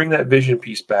got to bring that vision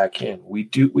piece back in. We've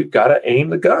got to aim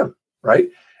the gun, right?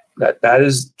 That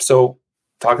is, so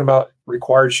talking about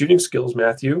required shooting skills,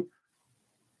 Matthew,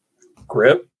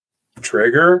 grip,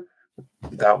 trigger,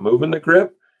 without moving the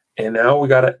grip. And now we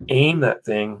got to aim that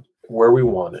thing where we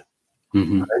want it.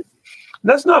 Right?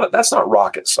 That's not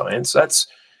rocket science. That's,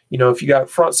 if you got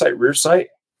front sight, rear sight,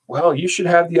 well, you should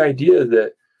have the idea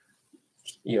that,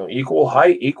 equal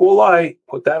height, equal light,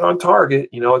 put that on target.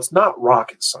 It's not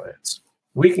rocket science.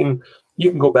 You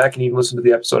can go back and even listen to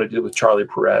the episode I did with Charlie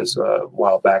Perez a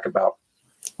while back about,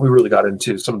 we really got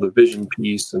into some of the vision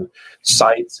piece and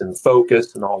sights and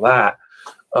focus and all that.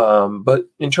 But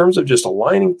in terms of just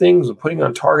aligning things and putting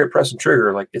on target, press and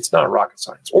trigger, like it's not rocket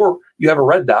science. Or you have a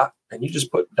red dot and you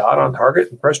just put dot on target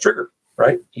and press trigger,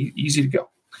 right? Easy to go.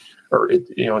 Or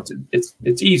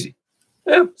it's easy.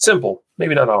 Yeah, simple.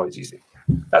 Maybe not always easy.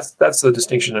 That's the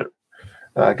distinction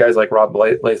that guys like Rob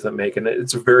Latham make, and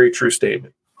it's a very true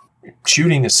statement.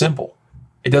 Shooting is simple.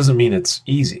 It doesn't mean it's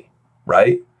easy,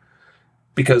 right?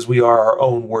 Because we are our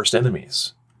own worst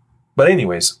enemies. But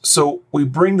anyways, so we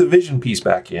bring the vision piece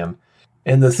back in,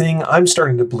 and the thing I'm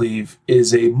starting to believe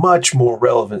is a much more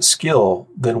relevant skill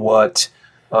than what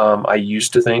I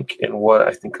used to think, and what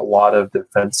I think a lot of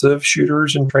defensive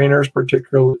shooters and trainers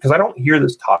particularly, because I don't hear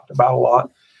this talked about a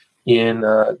lot in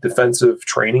defensive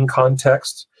training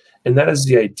contexts, and that is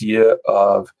the idea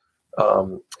of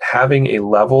having a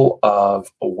level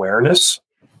of awareness,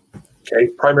 okay,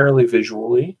 primarily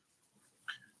visually,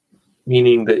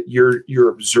 meaning that you're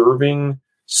observing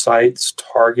sights,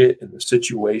 target, and the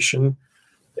situation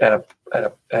at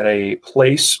a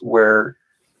place where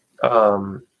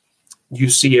you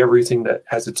see everything that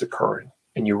as it's occurring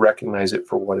and you recognize it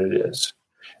for what it is.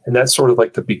 And that's sort of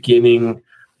like the beginning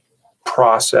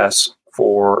process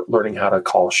for learning how to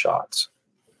call shots.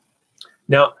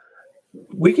 Now,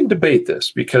 we can debate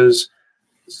this because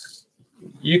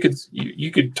you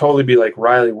could totally be like,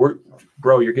 Riley,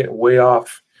 you're getting way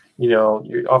off,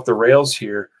 you're off the rails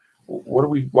here.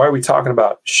 Why are we talking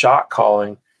about shot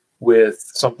calling with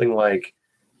something like,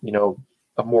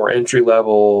 a more entry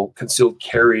level concealed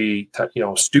carry,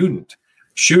 student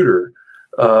shooter?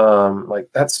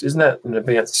 Isn't that an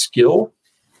advanced skill?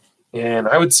 And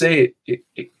I would say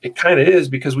it kind of is,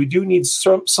 because we do need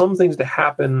some things to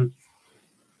happen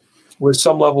with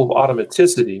some level of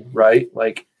automaticity, right?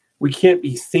 Like we can't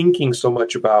be thinking so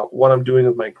much about what I'm doing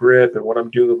with my grip and what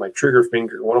I'm doing with my trigger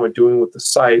finger, and what am I doing with the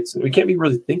sights. And we can't be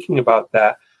really thinking about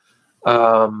that,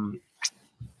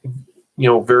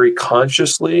 very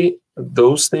consciously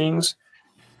those things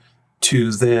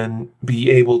to then be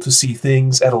able to see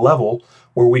things at a level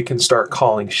where we can start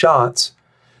calling shots.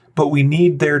 But we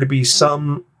need there to be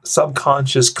some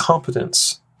subconscious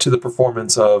competence to the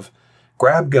performance of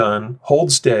grab gun,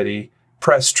 hold steady,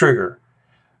 press trigger.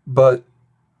 But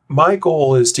my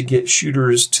goal is to get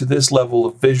shooters to this level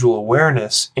of visual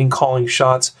awareness in calling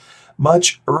shots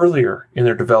much earlier in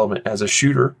their development as a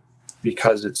shooter,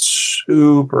 because it's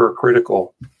super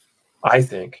critical, I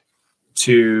think,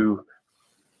 to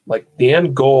like the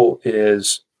end goal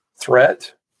is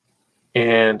threat,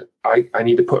 and I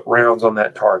need to put rounds on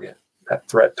that target, that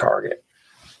threat target.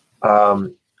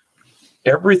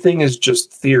 Everything is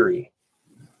just theory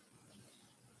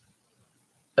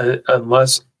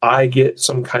unless I get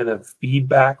some kind of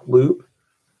feedback loop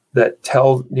that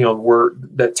tells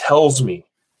me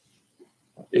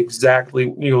exactly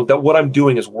that what I'm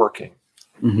doing is working.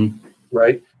 Mm-hmm.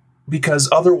 Right? Because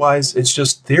otherwise it's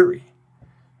just theory.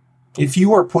 If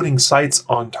you are putting sights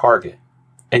on target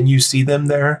and you see them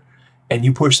there and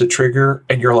you push the trigger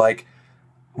and you're like,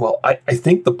 well, I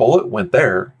think the bullet went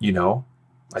there,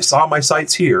 I saw my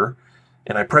sights here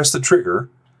and I pressed the trigger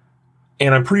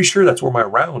and I'm pretty sure that's where my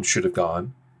round should have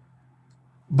gone.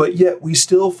 But yet we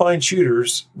still find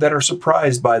shooters that are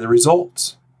surprised by the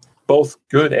results. Both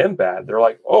good and bad. They're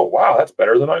like, oh, wow, that's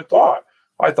better than I thought.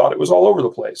 I thought it was all over the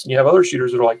place. And you have other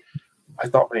shooters that are like, I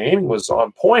thought my aiming was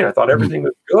on point. I thought everything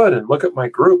was good. And look at my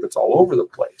group. It's all over the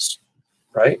place.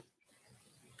 Right?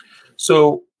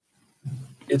 So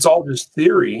it's all just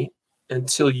theory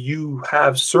until you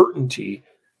have certainty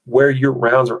where your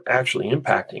rounds are actually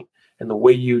impacting. And the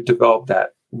way you develop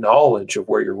that knowledge of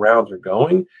where your rounds are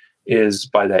going is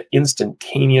by that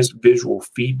instantaneous visual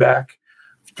feedback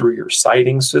through your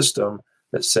sighting system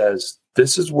that says,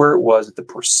 this is where it was at the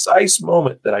precise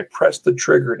moment that I pressed the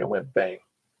trigger and it went bang.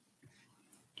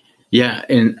 Yeah.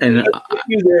 And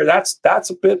you there,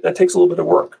 that takes a little bit of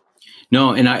work.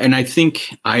 No, and I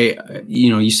think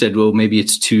you said, well, maybe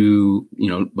it's too,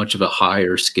 much of a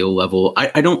higher skill level.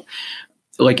 I don't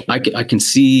like, I can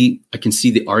see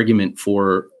the argument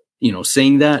for,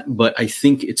 saying that, but I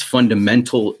think it's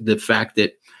fundamental, the fact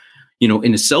that,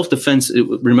 in a self-defense,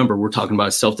 remember, we're talking about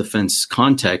a self-defense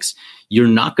context. You're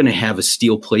not going to have a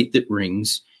steel plate that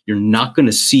rings. You're not going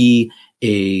to see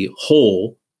a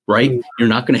hole, right? Mm-hmm. You're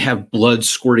not going to have blood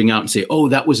squirting out and say, oh,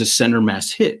 that was a center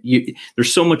mass hit.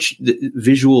 There's so much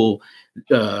visual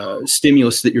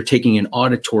stimulus that you're taking in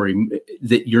auditory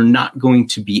that you're not going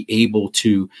to be able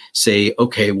to say,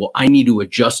 okay, well, I need to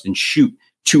adjust and shoot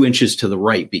 2 inches to the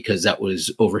right because that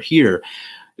was over here.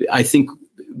 I think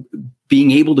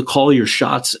being able to call your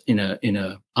shots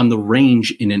on the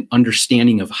range in an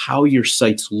understanding of how your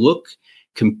sights look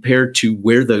compared to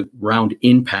where the round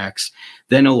impacts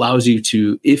then allows you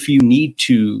to, if you need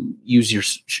to use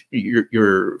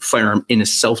your firearm in a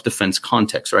self-defense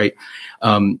context, right?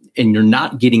 And you're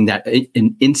not getting that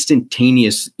an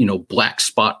instantaneous, black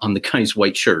spot on the guy's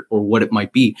white shirt or what it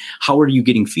might be. How are you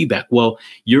getting feedback? Well,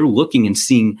 you're looking and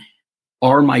seeing,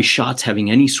 are my shots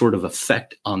having any sort of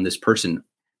effect on this person?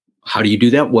 How do you do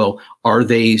that? Well, are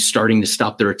they starting to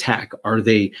stop their attack? Are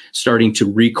they starting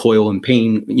to recoil in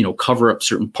pain, cover up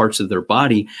certain parts of their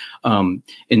body? And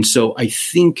so I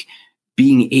think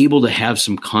being able to have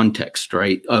some context,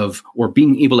 right, or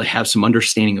being able to have some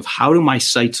understanding of how do my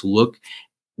sights look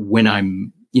when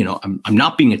I'm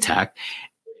not being attacked,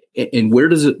 and where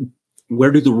do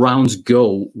the rounds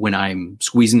go when I'm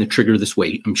squeezing the trigger this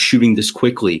way? I'm shooting this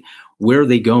quickly. Where are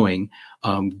they going?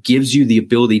 Gives you the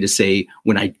ability to say,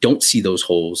 when I don't see those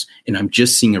holes and I'm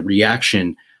just seeing a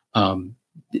reaction,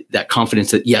 that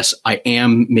confidence that, yes, I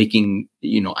am getting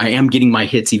my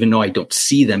hits, even though I don't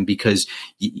see them, because,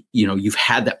 you've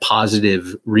had that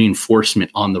positive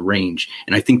reinforcement on the range.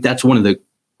 And I think that's one of the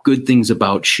good things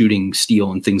about shooting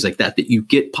steel and things like that you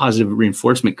get positive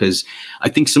reinforcement. Because I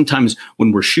think sometimes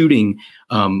when we're shooting,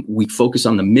 we focus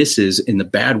on the misses and the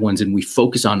bad ones, and we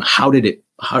focus on how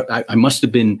I must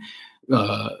have been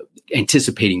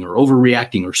anticipating or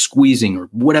overreacting or squeezing or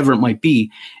whatever it might be.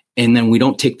 And then we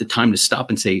don't take the time to stop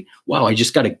and say, wow, I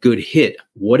just got a good hit.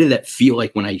 What did that feel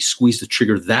like when I squeezed the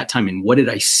trigger that time? And what did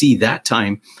I see that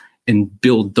time? And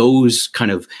build those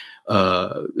kind of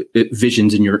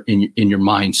visions in your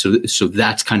mind. So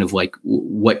that's kind of like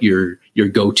what your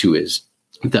go-to is,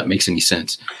 if that makes any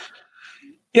sense.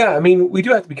 Yeah, I mean, we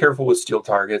do have to be careful with steel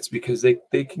targets because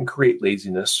they can create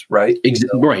laziness, right?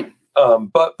 Right.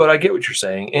 But I get what you're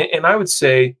saying, and I would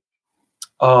say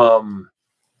that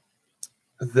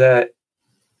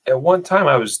at one time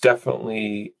I was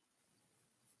definitely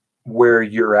where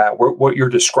you're at, what you're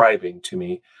describing to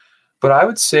me. But I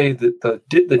would say that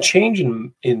the change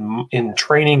in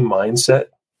training mindset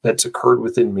that's occurred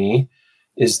within me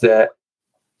is that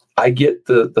I get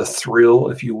the thrill,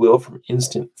 if you will, from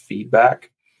instant feedback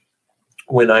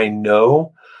when I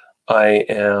know I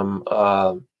am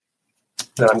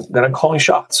that I'm calling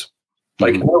shots.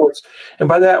 Like, in other words, and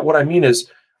by that, what I mean is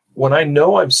when I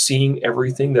know I'm seeing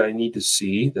everything that I need to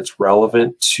see that's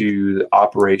relevant to the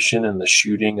operation and the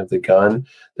shooting of the gun,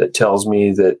 that tells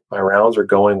me that my rounds are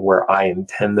going where I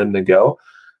intend them to go.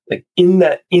 Like in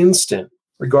that instant,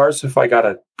 regardless if I got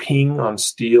a ping on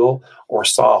steel or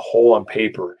saw a hole on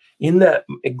paper, in that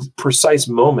precise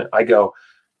moment, I go,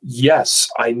 yes,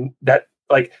 it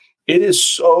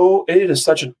is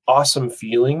such an awesome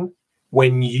feeling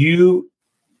when you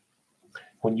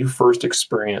first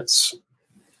experience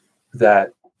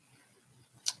that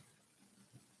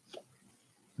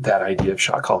idea of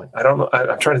shot calling. I don't know.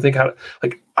 I'm trying to think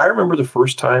I remember the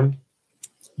first time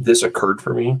this occurred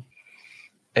for me,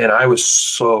 and I was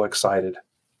so excited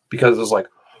because it was like,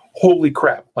 holy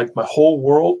crap. Like my whole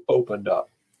world opened up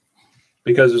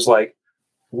because it's like,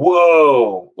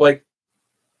 whoa, like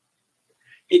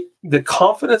the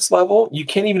confidence level, you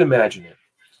can't even imagine it.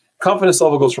 Confidence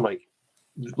level goes from like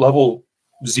level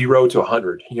 0 to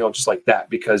 100, just like that,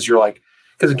 because you're like,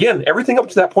 because again, everything up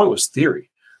to that point was theory.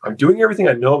 I'm doing everything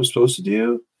I know I'm supposed to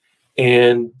do,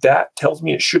 and that tells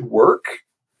me it should work.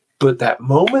 But that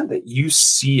moment that you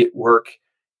see it work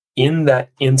in that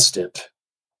instant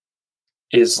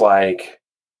is like,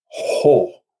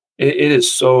 it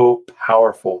is so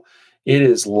powerful. It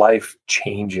is life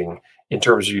changing in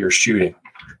terms of your shooting.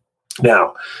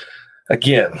 Now,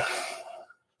 again,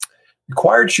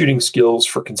 required shooting skills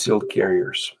for concealed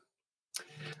carriers.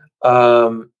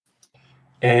 And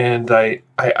I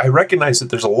recognize that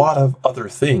there's a lot of other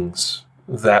things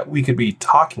that we could be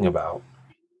talking about.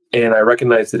 And I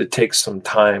recognize that it takes some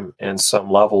time and some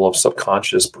level of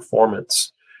subconscious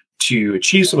performance to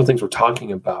achieve some of the things we're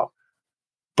talking about.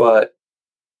 But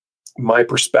my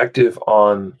perspective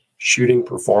on shooting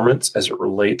performance as it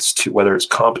relates to whether it's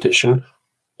competition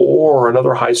or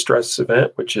another high stress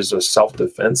event, which is a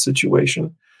self-defense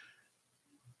situation,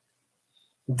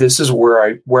 this is where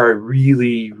I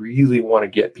really, really want to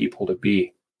get people to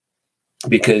be,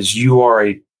 because you are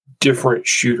a different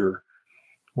shooter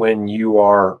when you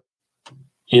are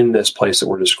in this place that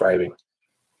we're describing,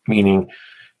 meaning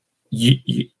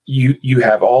you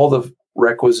have all the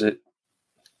requisite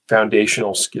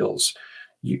foundational skills.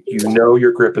 You know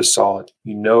your grip is solid.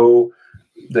 You know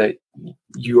that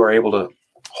you are able to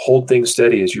hold things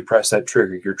steady as you press that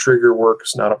trigger. Your trigger work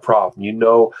is not a problem. You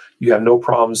know you have no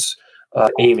problems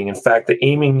aiming. In fact, the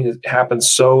aiming happens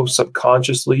so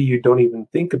subconsciously you don't even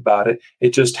think about it. It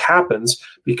just happens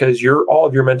because all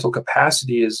of your mental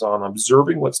capacity is on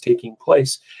observing what's taking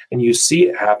place, and you see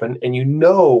it happen, and you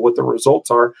know what the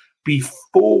results are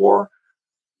before.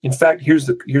 In fact, here's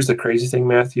the crazy thing,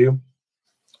 Matthew.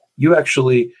 You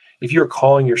actually, if you're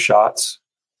calling your shots,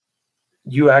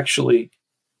 you actually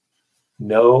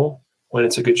know when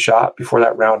it's a good shot before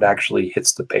that round actually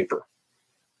hits the paper,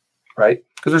 right?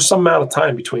 Because there's some amount of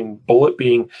time between bullet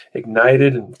being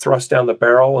ignited and thrust down the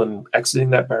barrel and exiting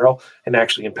that barrel and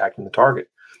actually impacting the target.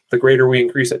 The greater we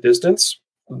increase that distance,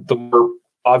 the more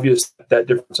obvious that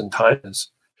difference in time is.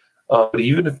 But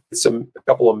even if it's a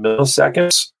couple of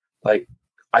milliseconds, like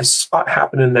I saw it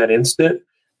happen in that instant,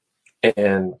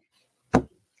 and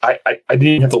I didn't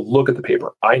even have to look at the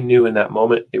paper. I knew in that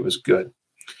moment it was good.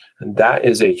 And that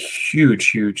is a huge,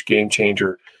 huge game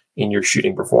changer in your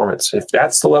shooting performance. If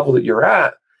that's the level that you're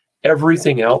at,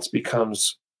 everything else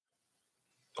becomes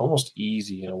almost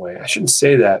easy in a way. I shouldn't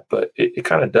say that, but it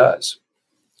kind of does.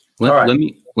 Let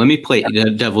me play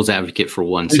the devil's advocate for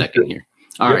 1 second here.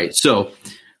 All right. So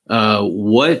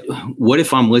what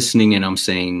if I'm listening and I'm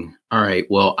saying, all right,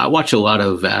 well, I watch a lot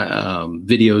of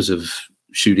videos of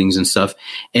shootings and stuff,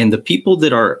 and the people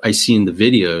that I see in the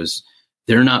videos,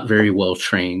 they're not very well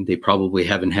trained. They probably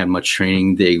haven't had much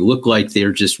training. They look like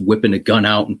they're just whipping a gun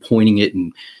out and pointing it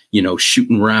and,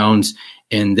 shooting rounds,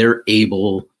 and they're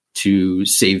able to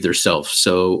save themselves.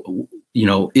 So,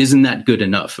 isn't that good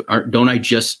enough? Don't I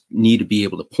just need to be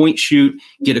able to point shoot,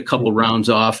 get a couple rounds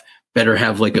off, better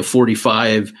have like a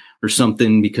 45 or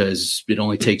something because it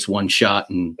only takes one shot,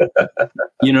 and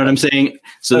you know what I'm saying?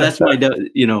 So that's my,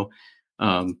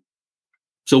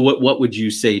 so what would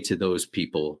you say to those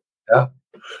people? Yeah.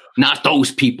 Not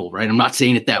those people, right? I'm not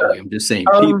saying it that way. I'm just saying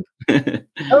people.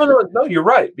 No, you're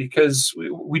right, because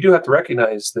we do have to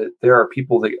recognize that there are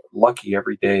people that get lucky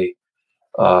every day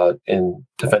in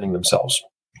defending themselves.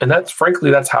 And that's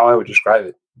how I would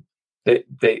describe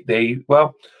it.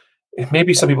 Well,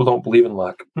 maybe some people don't believe in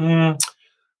luck.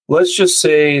 let's just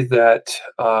say that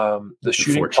the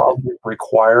shooting probably didn't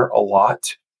require a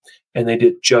lot, and they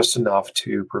did just enough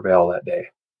to prevail that day.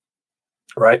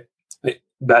 Right?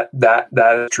 That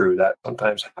is true. That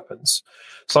sometimes happens.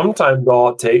 Sometimes all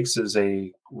it takes is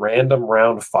a random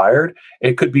round fired.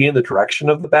 It could be in the direction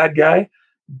of the bad guy,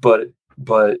 but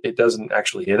it doesn't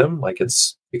actually hit him. Like it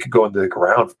could go into the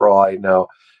ground for all I know.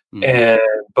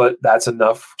 But that's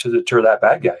enough to deter that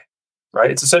bad guy.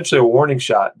 Right? It's essentially a warning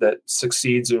shot that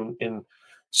succeeds in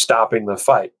stopping the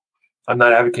fight. I'm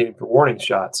not advocating for warning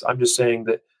shots. I'm just saying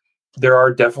that there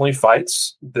are definitely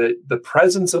fights that the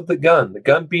presence of the gun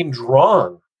being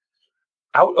drawn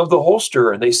out of the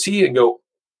holster, and they see it and go,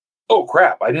 "Oh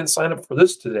crap! I didn't sign up for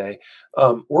this today.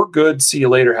 We're good. See you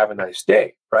later. Have a nice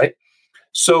day." Right?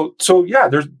 So yeah,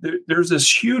 there's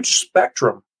this huge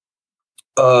spectrum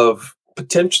of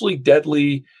potentially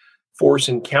deadly force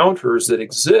encounters that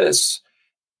exists,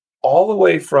 all the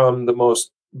way from the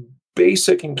most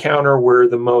basic encounter where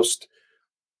the most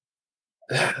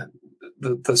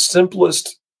the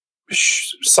simplest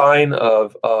sign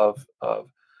of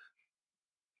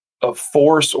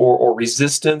force or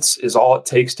resistance is all it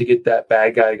takes to get that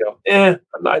bad guy to go,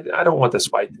 I don't want this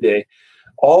fight today,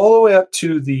 all the way up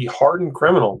to the hardened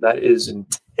criminal that is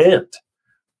intent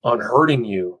on hurting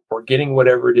you or getting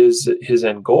whatever it is that his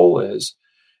end goal is.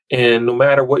 And no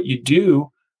matter what you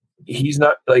do, he's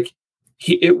not like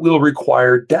it will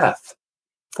require death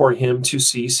for him to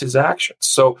cease his actions.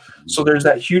 So there's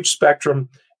that huge spectrum,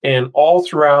 and all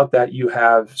throughout that you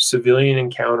have civilian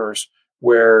encounters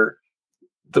where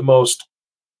the most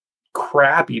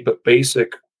crappy but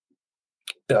basic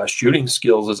shooting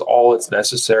skills is all it's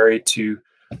necessary to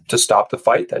stop the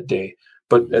fight that day.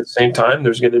 But at the same time,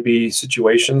 there's going to be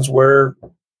situations where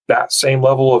that same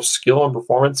level of skill and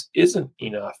performance isn't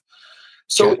enough.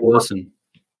 So listen.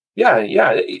 Yeah,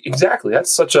 exactly.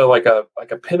 That's such a like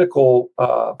a pinnacle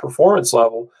performance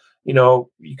level. You know,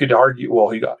 you could argue, well,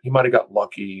 he might have got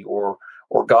lucky, or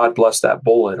God bless that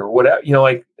bullet, or whatever. You know,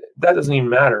 like that doesn't even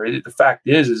matter. The fact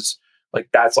is like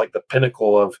that's like the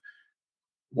pinnacle of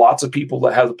lots of people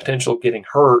that have the potential of getting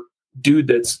hurt. Dude,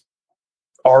 that's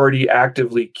already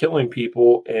actively killing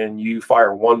people, and you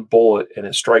fire one bullet and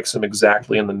it strikes him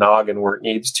exactly in the noggin where it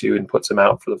needs to and puts him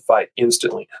out for the fight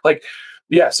instantly. Like,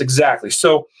 yes, exactly.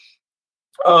 So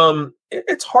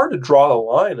it's hard to draw the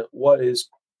line at what is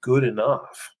good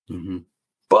enough. Mm-hmm.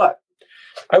 But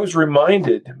I was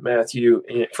reminded, Matthew,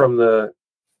 from the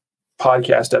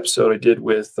podcast episode I did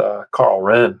with Carl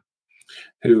Wren,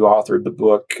 who authored the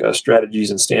book Strategies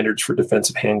and Standards for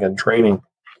Defensive Handgun Training,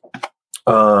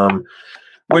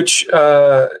 which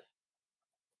I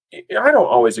don't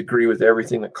always agree with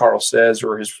everything that Carl says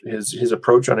or his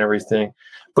approach on everything.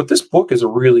 But this book is a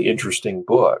really interesting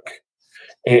book.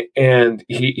 And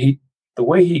he the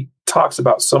way he talks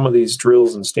about some of these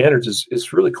drills and standards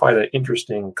is really quite an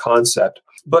interesting concept.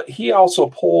 But he also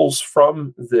pulls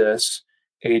from this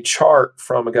a chart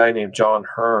from a guy named John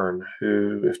Hearn,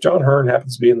 who, if John Hearn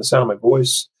happens to be in the sound of my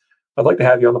voice, I'd like to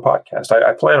have you on the podcast.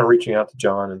 I plan on reaching out to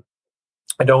John, and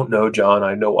I don't know John.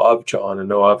 I know of John and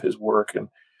know of his work, and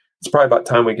it's probably about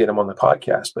time we get him on the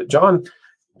podcast. But John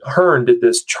Hearn did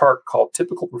this chart called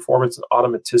Typical Performance and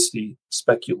Automaticity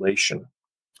Speculation.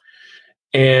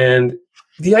 And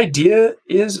the idea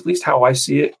is, at least how I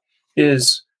see it,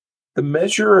 is the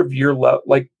measure of your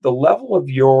the level of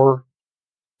your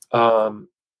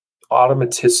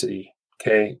automaticity,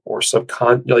 okay, or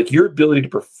like your ability to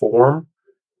perform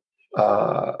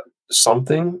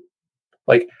something,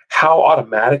 like how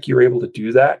automatic you're able to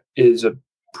do that is a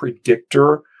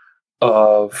predictor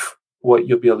of what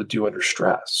you'll be able to do under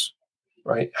stress,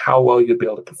 right? How well you'll be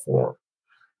able to perform.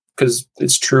 Because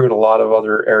it's true in a lot of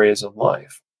other areas of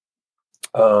life.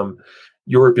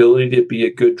 Your ability to be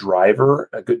a good driver,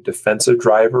 a good defensive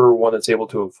driver, one that's able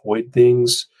to avoid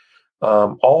things,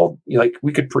 like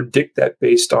we could predict that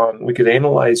based on, we could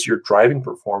analyze your driving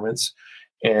performance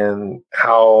and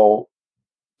how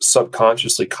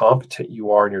subconsciously competent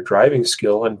you are in your driving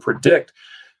skill, and predict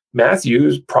Matthew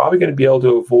is probably going to be able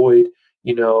to avoid,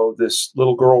 this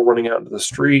little girl running out into the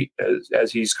street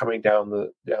as he's coming down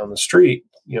the street,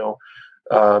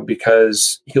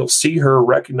 because he'll see her,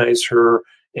 recognize her,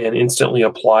 and instantly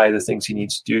apply the things he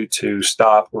needs to do to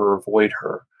stop or avoid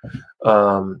her.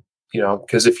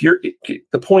 Because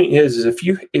the point is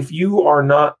if you are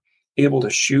not able to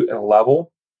shoot at a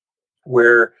level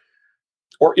where,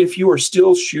 or if you are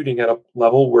still shooting at a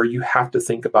level where you have to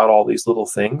think about all these little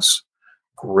things,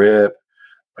 grip,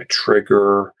 my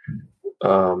trigger,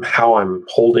 how I'm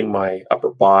holding my upper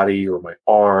body or my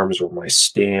arms or my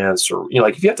stance, or,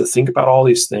 like if you have to think about all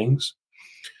these things,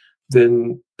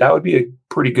 then that would be a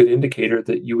pretty good indicator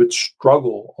that you would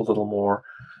struggle a little more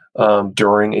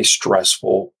during a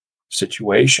stressful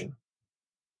situation,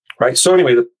 right? So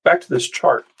anyway, back to this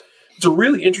chart. It's a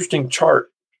really interesting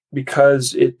chart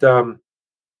because it, and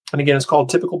again, it's called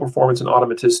typical performance and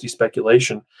automaticity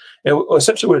speculation. And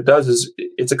essentially what it does is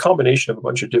it's a combination of a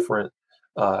bunch of different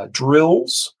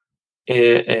drills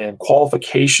and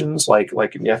qualifications, like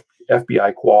in the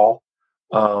FBI qual,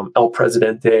 El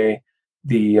Presidente,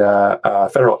 the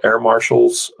Federal Air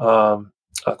Marshal's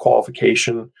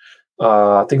qualification,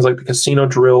 things like the casino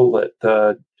drill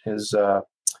that is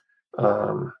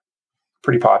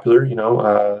pretty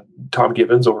popular. Tom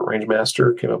Gibbons over at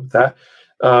Rangemaster came up with that.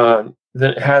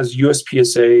 Then it has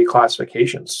USPSA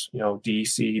classifications, D,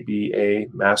 C, B, A,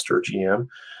 Master, GM,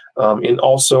 and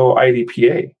also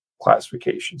IDPA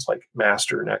classifications like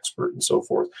Master and Expert and so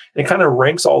forth. And it kind of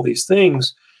ranks all these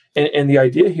things. And the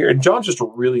idea here, and John's just a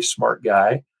really smart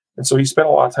guy, and so he spent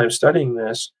a lot of time studying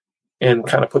this and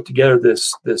kind of put together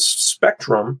this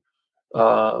spectrum,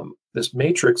 this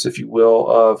matrix, if you will,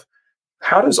 of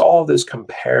how does all of this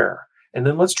compare? And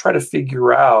then let's try to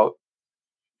figure out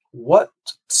what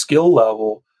skill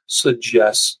level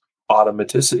suggests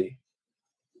automaticity.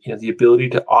 The ability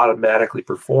to automatically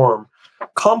perform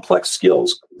complex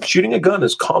skills. Shooting a gun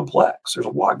is complex. There's a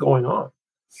lot going on,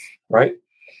 right?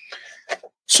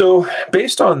 So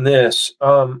based on this,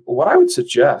 what I would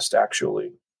suggest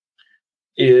actually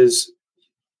is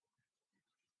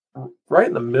right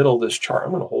in the middle of this chart.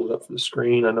 I'm going to hold it up for the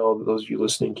screen. I know that those of you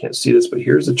listening can't see this, but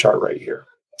here's the chart right here.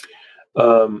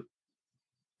 The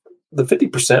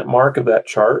 50% mark of that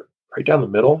chart, right down the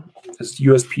middle, is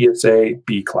USPSA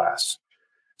B class.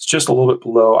 It's just a little bit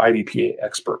below IDPA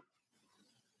Expert.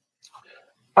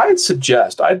 I'd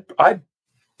suggest, I'd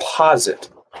posit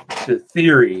the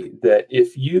theory that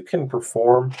if you can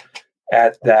perform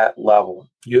at that level,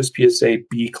 USPSA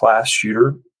B class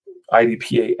shooter,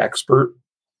 IDPA Expert,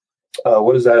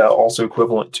 what is that also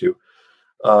equivalent to?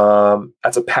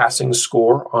 That's a passing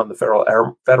score on the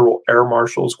Federal Air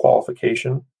Marshal's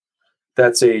qualification.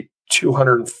 That's a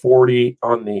 240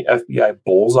 on the FBI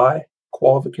Bullseye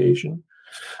qualification.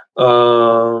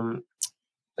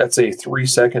 That's a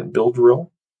 3-second build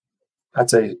drill.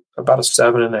 That's about a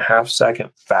 7.5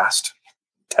 second fast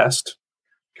test.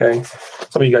 Okay.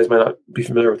 Some of you guys might not be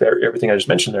familiar with everything I just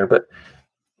mentioned there, but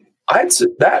I'd say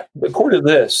that according to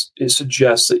this, it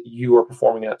suggests that you are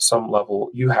performing at some level.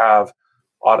 You have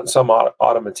some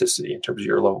automaticity in terms of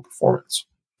your level of performance.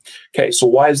 Okay. So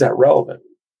why is that relevant?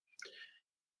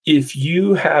 If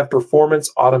you have performance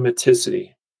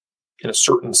automaticity in a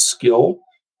certain skill,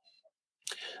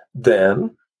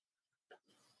 then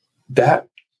that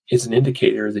is an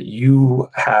indicator that you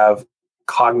have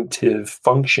cognitive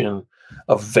function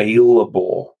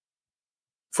available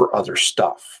for other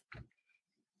stuff.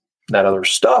 That other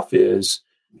stuff is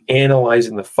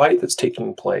analyzing the fight that's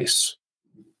taking place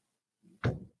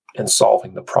and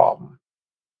solving the problem.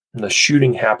 And the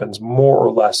shooting happens more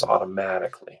or less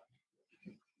automatically.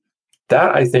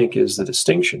 That, I think, is the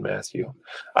distinction, Matthew.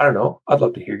 I don't know. I'd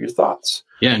love to hear your thoughts.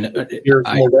 Yeah, you're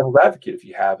more devil's advocate if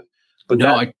you have it.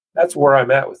 But that's where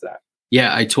I'm at with that.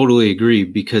 Yeah, I totally agree,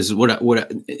 because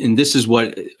and this is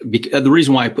the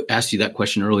reason why I asked you that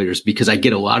question earlier is because I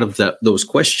get a lot of those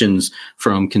questions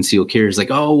from concealed carriers,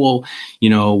 like, oh, well,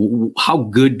 how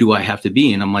good do I have to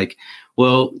be? And I'm like,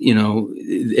 well,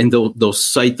 and they'll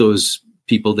cite those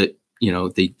people that,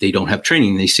 they don't have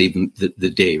training, they save them the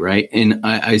day, right? And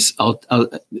I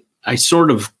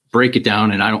sort of break it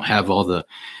down, and I don't have all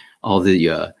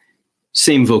the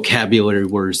same vocabulary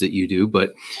words that you do,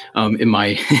 but in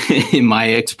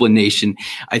my explanation,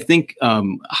 I think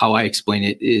how I explain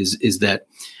it is that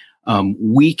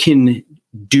we can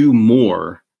do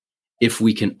more if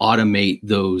we can automate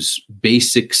those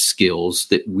basic skills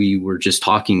that we were just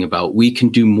talking about. We can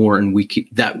do more, and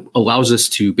that allows us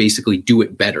to basically do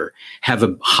it better, have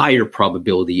a higher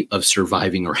probability of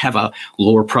surviving, or have a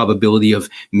lower probability of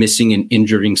missing and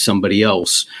injuring somebody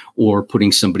else, or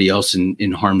putting somebody else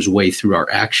in harm's way through our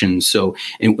actions. So,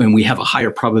 and we have a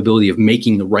higher probability of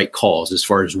making the right calls as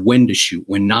far as when to shoot,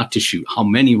 when not to shoot, how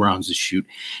many rounds to shoot.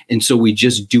 And so we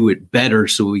just do it better.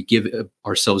 So we give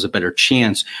ourselves a better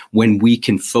chance when we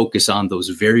can focus on those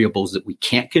variables that we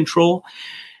can't control,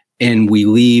 and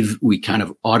we kind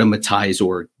of automatize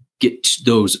or get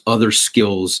those other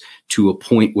skills to a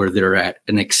point where they're at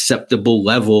an acceptable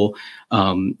level.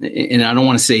 And I don't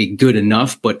want to say good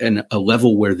enough, but a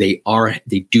level where they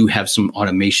do have some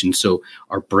automation. So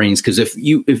our brains, because if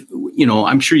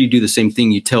I'm sure you do the same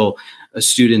thing. You tell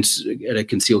students at a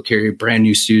concealed carry, brand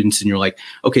new students, and you're like,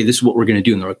 okay, this is what we're going to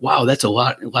do. And they're like, wow, that's a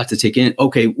lot to take in.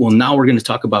 Okay, well, now we're going to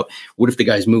talk about what if the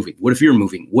guy's moving? What if you're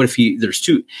moving? What if there's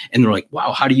two? And they're like,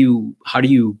 wow, how do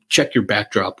you check your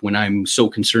backdrop when I'm so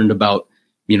concerned about,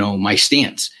 my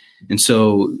stance? And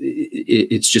so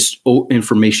it's just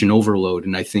information overload.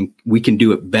 And I think we can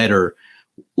do it better,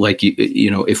 like,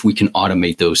 if we can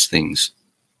automate those things.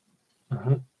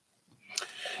 Mm-hmm.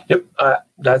 Yep.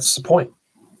 That's the point.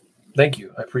 Thank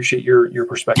you. I appreciate your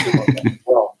perspective on that as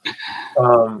well.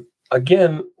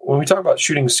 Again, when we talk about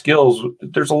shooting skills,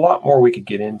 there's a lot more we could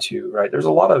get into, right? There's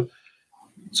a lot of,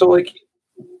 so like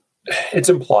it's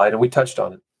implied, and we touched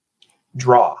on it,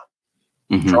 drawing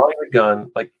a gun,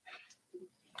 like,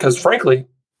 because frankly,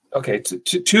 okay,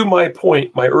 to my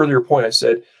point, my earlier point, I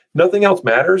said, nothing else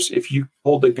matters if you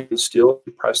hold the gun still,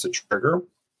 you press the trigger.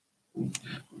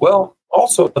 Well,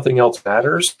 also nothing else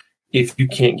matters if you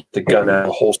can't get the gun out of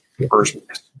the holster in the first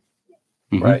place,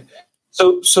 right?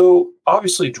 So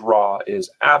obviously draw is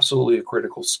absolutely a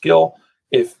critical skill.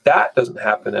 If that doesn't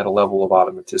happen at a level of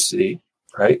automaticity,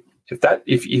 right?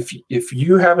 If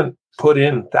you haven't put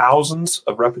in thousands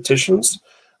of repetitions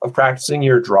of practicing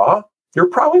your draw, you're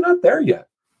probably not there yet,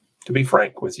 to be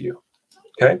frank with you.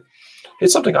 Okay.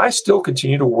 It's something I still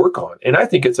continue to work on. And I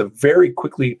think it's a very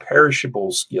quickly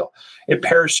perishable skill. It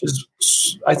perishes,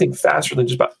 I think, faster than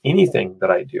just about anything that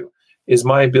I do, is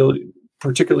my ability,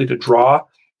 particularly to draw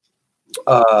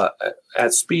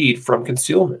at speed from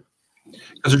concealment.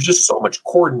 Because there's just so much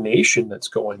coordination that's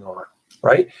going on,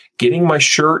 right? Getting my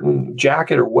shirt and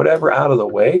jacket or whatever out of the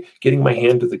way, getting my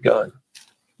hand to the gun,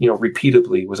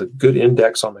 repeatedly was a good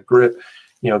index on the grip,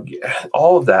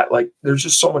 all of that. Like, there's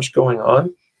just so much going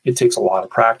on. It takes a lot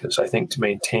of practice, I think, to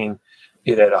maintain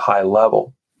it at a high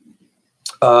level.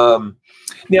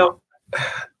 Now,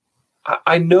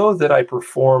 I know that I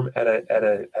perform at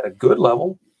a good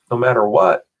level, no matter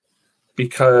what,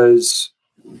 because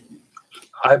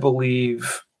I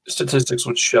believe statistics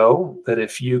would show that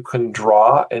if you can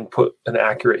draw and put an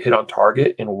accurate hit on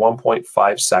target in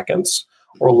 1.5 seconds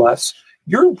or less,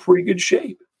 you're in pretty good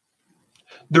shape.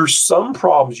 There's some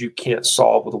problems you can't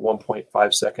solve with a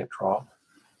 1.5 second draw,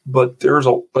 but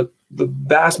the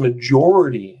vast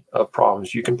majority of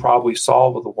problems you can probably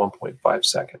solve with a 1.5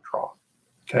 second draw.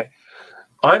 Okay.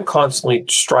 I'm constantly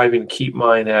striving to keep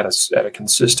mine at a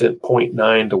consistent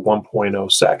 0.9 to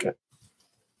 1.0 second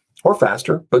or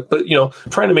faster, but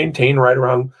trying to maintain right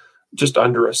around just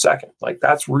under a second. Like,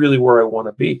 that's really where I want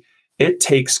to be. It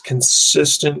takes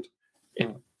consistent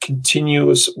and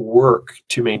continuous work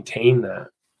to maintain that.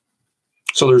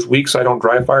 So there's weeks I don't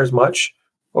dry fire as much.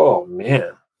 Oh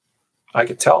man, I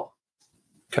could tell.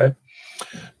 Okay.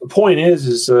 The point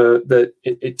is that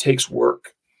it takes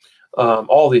work.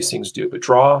 All these things do, but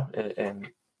draw and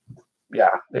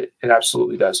yeah, it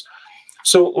absolutely does.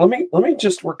 So let me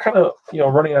just, we're kind of,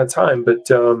 running out of time,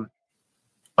 but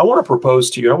I want to propose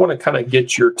to you. I want to kind of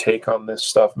get your take on this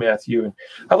stuff, Matthew. And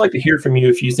I'd like to hear from you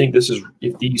if you think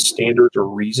if these standards are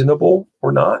reasonable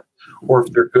or not, or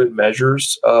if they're good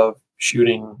measures of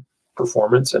shooting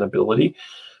performance and ability.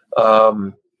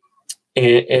 And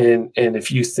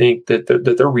if you think that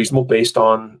they're reasonable based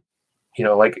on,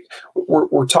 like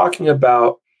we're talking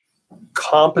about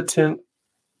competent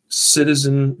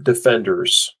citizen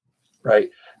defenders, right?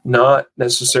 Not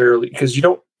necessarily, because you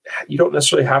don't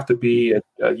necessarily have to be a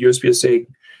USPSA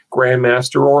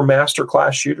grandmaster or master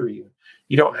class shooter. You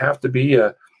don't have to be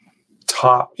a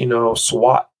top,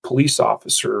 SWAT police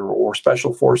officer or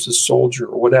special forces soldier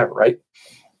or whatever, right?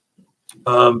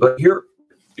 But here,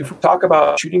 if we talk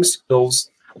about shooting skills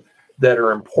that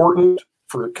are important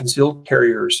for concealed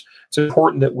carriers, it's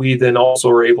important that we then also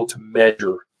are able to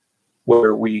measure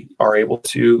whether we are able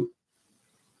to,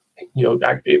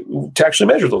 to actually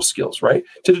measure those skills, right?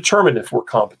 To determine if we're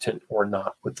competent or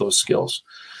not with those skills.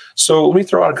 So let me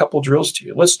throw out a couple of drills to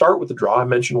you. Let's start with the draw. I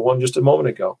mentioned one just a moment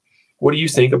ago. What do you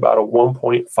think about a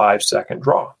 1.5 second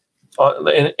draw?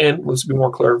 And let's be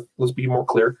more clear.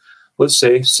 Let's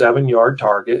say 7-yard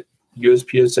target,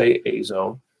 USPSA A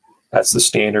zone. That's the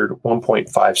standard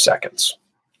 1.5 seconds.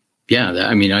 Yeah,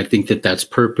 I think that's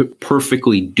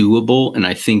perfectly doable. And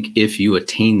I think if you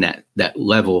attain that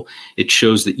level, it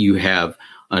shows that you have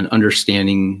an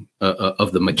understanding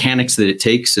of the mechanics that it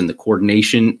takes and the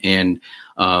coordination and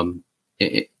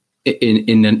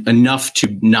in enough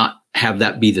to not have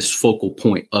that be this focal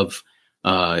point of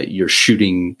your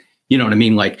shooting. You know what I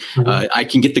mean? Like, I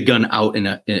can get the gun out in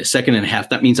a second and a half.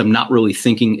 That means I'm not really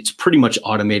thinking. It's pretty much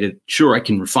automated. Sure, I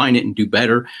can refine it and do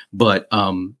better, but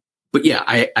yeah,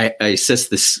 I assess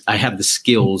this. I have the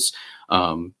skills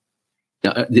in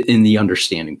the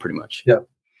understanding, pretty much. Yeah,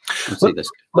 Let's see this.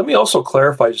 Let me also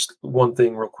clarify just one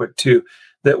thing real quick too,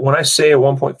 that when I say a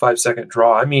 1.5 second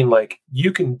draw, I mean like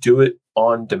you can do it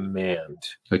on demand.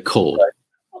 Like cold.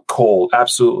 Right? Cold,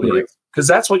 absolutely. Right. Because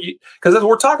that's what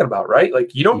we're talking about, right?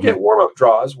 Like you don't get warm-up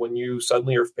draws when you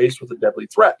suddenly are faced with a deadly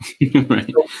threat. Right.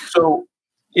 So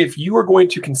if you are going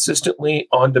to consistently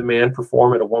on demand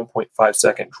perform at a 1.5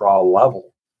 second draw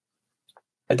level,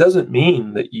 it doesn't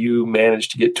mean that you manage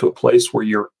to get to a place where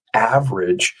your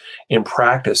average in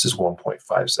practice is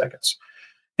 1.5 seconds.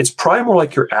 It's probably more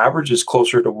like your average is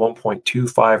closer to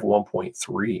 1.25,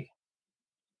 1.3.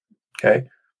 Okay.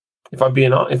 If I'm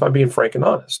being frank and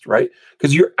honest, right?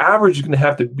 Because your average is going to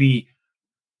have to be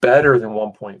better than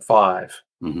 1.5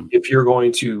 if you're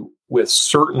going to, with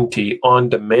certainty on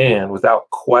demand, without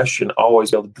question,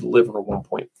 always be able to deliver a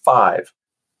 1.5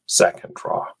 second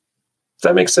draw. Does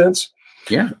that make sense?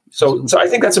 Yeah. So I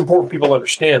think that's important people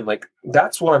understand. Like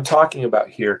that's what I'm talking about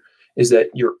here is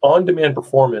that your on-demand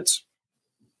performance,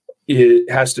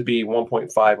 it has to be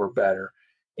 1.5 or better.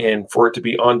 And for it to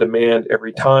be on demand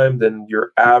every time, then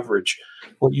your average,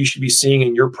 what you should be seeing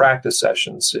in your practice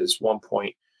sessions is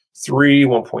 1.3,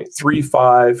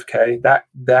 1.35. Okay.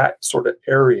 That sort of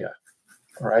area.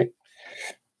 All right.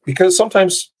 Because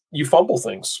sometimes you fumble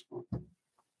things,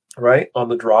 right, on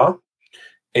the draw.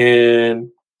 And,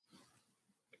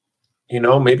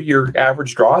 maybe your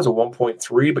average draw is a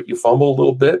 1.3, but you fumble a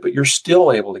little bit, but you're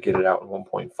still able to get it out in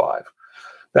 1.5.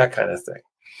 That kind of thing.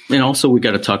 And also we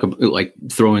got to talk about like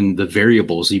throw in the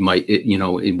variables. You might,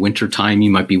 in wintertime, you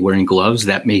might be wearing gloves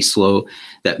that may slow,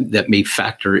 that may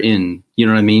factor in, you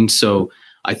know what I mean? So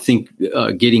I think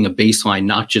getting a baseline,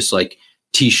 not just like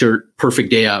t-shirt, perfect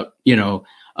day out,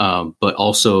 but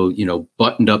also,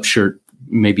 buttoned up shirt,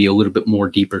 maybe a little bit more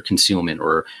deeper concealment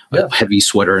or a heavy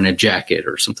sweater and a jacket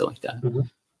or something like that. Mm-hmm.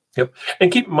 Yep.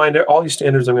 And keep in mind that all these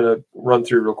standards I'm going to run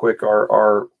through real quick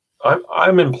are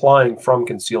I'm implying from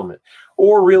concealment,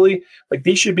 or really like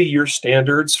these should be your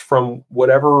standards from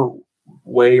whatever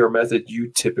way or method you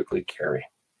typically carry.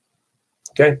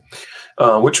 Okay.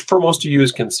 Which for most of you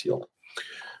is concealed.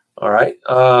 All right.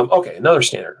 Okay. Another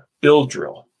standard, build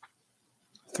drill,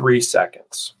 3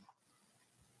 seconds.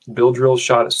 Build drill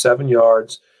shot at 7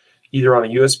 yards, either on a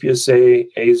USPSA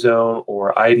A zone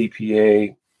or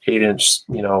IDPA 8-inch,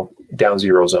 down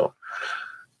zero zone.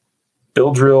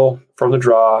 Build drill from the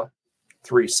draw,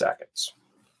 3 seconds.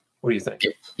 What do you think?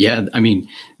 Yeah, I mean,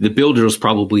 the build drill is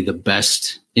probably the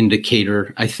best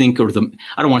indicator, I think, or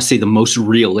I don't want to say the most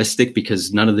realistic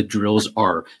because none of the drills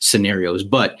are scenarios,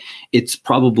 but it's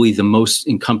probably the most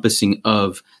encompassing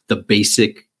of the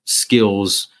basic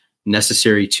skills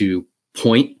necessary to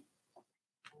point,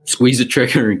 squeeze the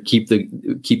trigger, and keep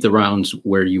the rounds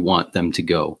where you want them to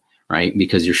go, right?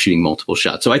 Because you're shooting multiple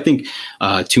shots. So I think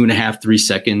 2.5, 3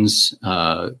 seconds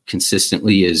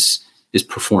consistently is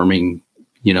performing,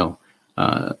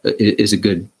 is a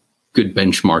good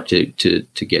benchmark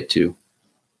to get to.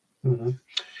 Mm-hmm.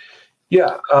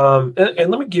 Yeah.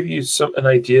 And let me give you an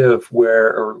idea of where,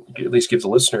 or at least give the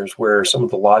listeners where some of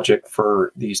the logic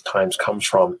for these times comes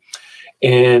from.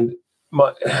 And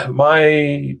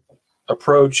my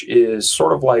approach is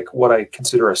sort of like what I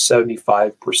consider a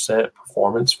 75%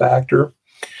 performance factor.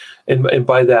 And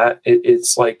by that,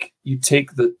 it's like you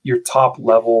take your top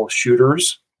level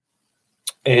shooters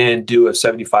and do a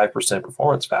 75%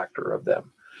 performance factor of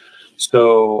them.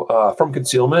 So from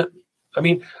concealment, I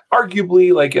mean,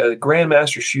 arguably like a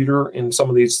grandmaster shooter in some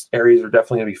of these areas are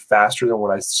definitely going to be faster than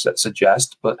what I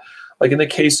suggest. But like in the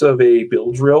case of a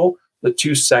build drill, the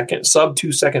sub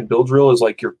 2 second build drill is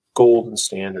like your golden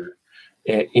standard.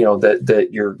 And, that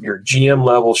your GM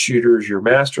level shooters, your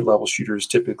master level shooters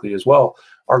typically as well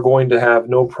are going to have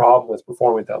no problem with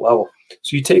performing at that level.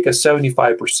 So you take a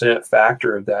 75%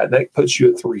 factor of that, and that puts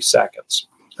you at 3 seconds.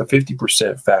 A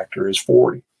 50% factor is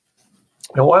 40.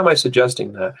 Now, why am I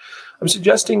suggesting that? I'm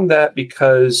suggesting that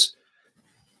because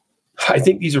I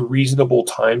think these are reasonable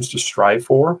times to strive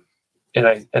for, and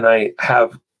I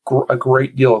have a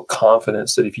great deal of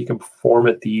confidence that if you can perform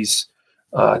at these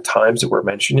times that we're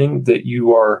mentioning, that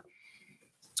you are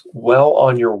well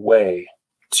on your way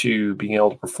to being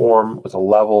able to perform with a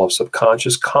level of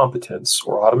subconscious competence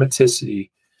or automaticity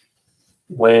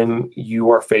when you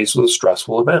are faced with a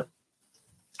stressful event.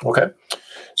 Okay.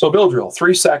 So build drill,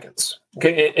 3 seconds.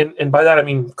 Okay. And by that, I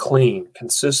mean clean,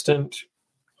 consistent.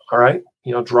 All right.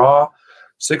 Draw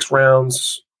 6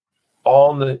 rounds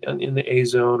all in the A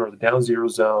zone or the down zero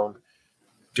zone.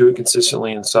 Do it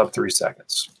consistently in sub 3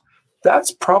 seconds.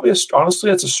 That's probably honestly,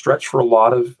 that's a stretch for a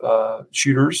lot of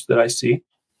shooters that I see.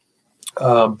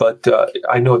 But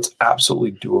I know it's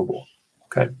absolutely doable.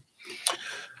 Okay.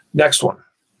 Next one.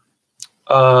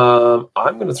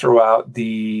 I'm going to throw out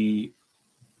the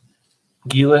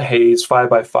Gila Hayes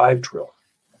 5x5 drill,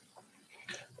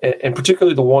 and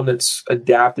particularly the one that's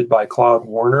adapted by Claude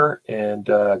Warner and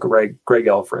Greg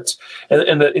Elfritz.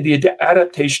 And the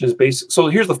adaptation is basic. So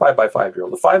here's the 5x5 drill.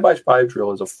 The 5x5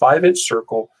 drill is a 5-inch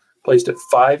circle placed at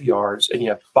 5 yards, and you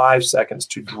have 5 seconds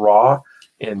to draw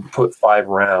and put 5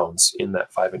 rounds in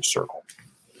that 5-inch circle.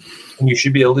 And you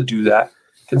should be able to do that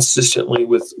consistently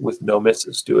with no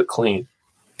misses. Do it clean.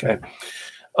 Okay.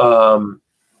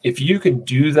 If you can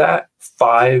do that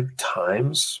 5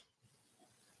 times,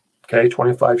 okay,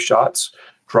 25 shots,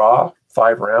 draw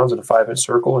 5 rounds in a 5-inch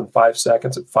circle in 5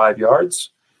 seconds at 5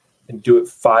 yards, and do it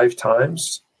 5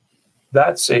 times,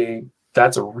 that's a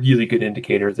really good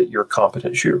indicator that you're a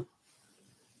competent shooter.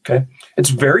 Okay. It's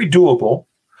very doable.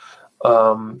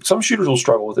 Some shooters will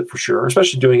struggle with it for sure,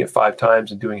 especially doing it 5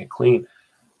 times and doing it clean,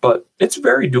 but it's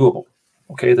very doable.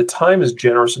 Okay. The time is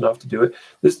generous enough to do it.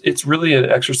 It's really an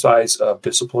exercise of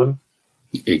discipline.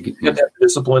 You have to have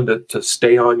discipline to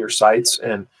stay on your sights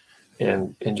and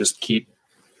just keep,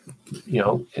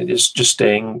 and just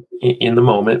staying in the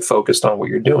moment, focused on what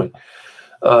you're doing.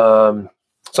 So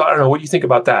I don't know. What do you think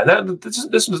about that? And this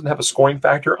doesn't have a scoring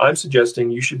factor. I'm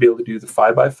suggesting you should be able to do the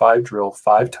 5x5 drill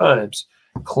 5 times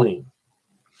clean.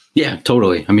 Yeah,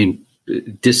 totally. I mean,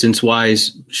 distance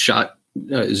wise, shot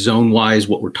zone wise,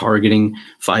 what we're targeting,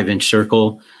 5-inch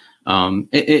circle.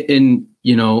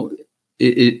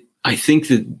 I think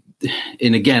that,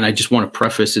 and again, I just want to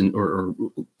preface or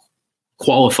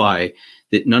qualify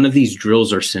that none of these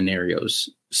drills are scenarios.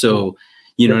 So,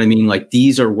 you know what I mean? Like,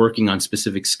 these are working on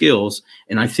specific skills.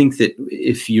 And I think that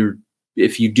if you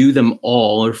do them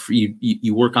all, or if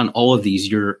you work on all of these,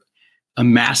 you're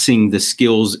amassing the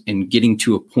skills and getting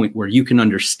to a point where you can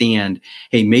understand,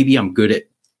 hey, maybe I'm good at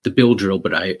the bill drill,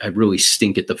 but I really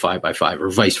stink at the 5x5, or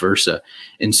vice versa.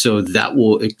 And so that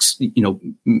will,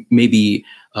 maybe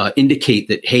indicate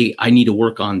that, hey, I need to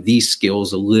work on these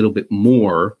skills a little bit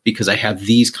more because I have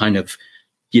these kind of,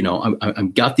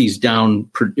 I've got these down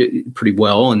pretty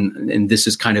well. And this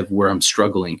is kind of where I'm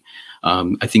struggling.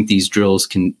 I think these drills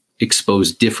can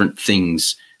expose different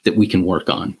things that we can work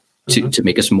on to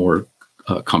make us more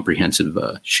comprehensive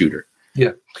shooter.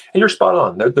 Yeah. And you're spot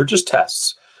on. They're just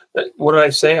tests. What did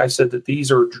I say? I said that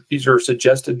these are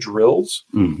suggested drills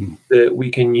that we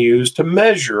can use to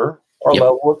measure our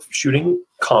level of shooting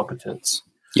competence.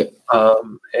 Yep.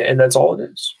 And that's all it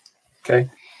is. Okay.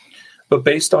 But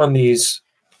based on these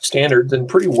standards, and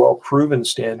pretty well proven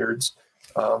standards,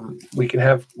 we can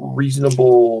have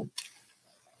reasonable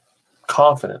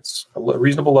confidence, a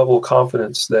reasonable level of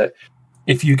confidence that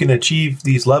if you can achieve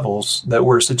these levels that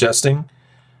we're suggesting,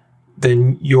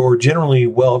 then you're generally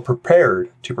well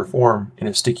prepared to perform in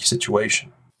a sticky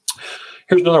situation.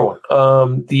 Here's another one.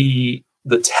 The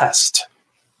test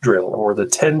drill, or the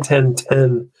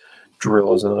 10-10-10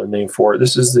 drill is another name for it.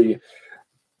 This is the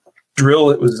drill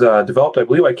that was developed, I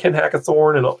believe, by Ken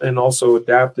Hackathorn and also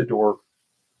adapted, or,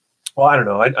 well, I don't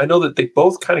know. I know that they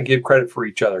both kind of give credit for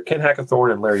each other, Ken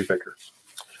Hackathorn and Larry Vickers.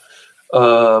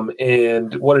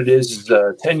 And what it is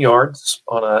 10 yards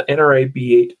on a NRA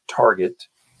B8 target.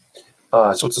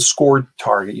 So it's a scored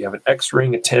target. You have an X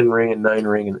ring, a 10 ring, a 9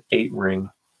 ring, and an 8 ring.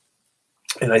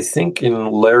 And I think in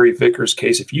Larry Vickers'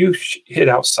 case, if you hit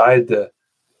outside the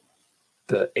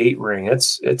 8 ring,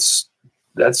 that's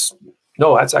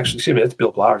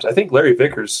Bill Blowers. I think Larry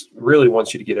Vickers really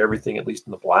wants you to get everything at least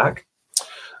in the black.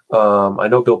 I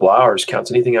know Bill Blowers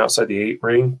counts anything outside the 8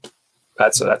 ring.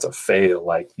 That's a fail.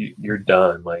 Like, you're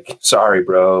done. Like, sorry,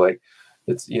 bro. Like,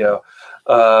 it's,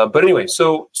 but anyway,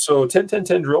 so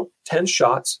 10-10-10 drill, 10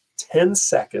 shots, 10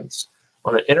 seconds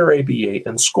on an NRA B8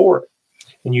 and score it.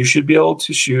 And you should be able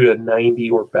to shoot a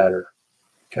 90 or better.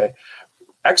 Okay.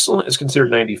 Excellent is considered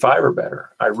 95 or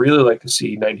better. I really like to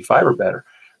see 95 or better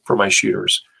for my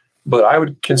shooters, but I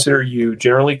would consider you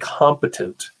generally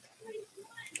competent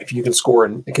if you can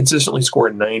consistently score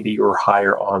a 90 or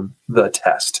higher on the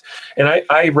test. And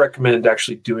I recommend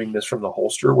actually doing this from the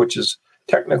holster, which is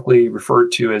technically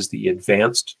referred to as the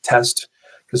advanced test,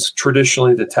 because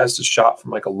traditionally the test is shot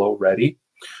from like a low ready.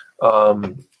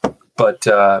 But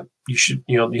you should,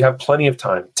 you have plenty of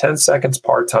time, 10 seconds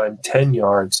part time, 10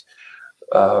 yards,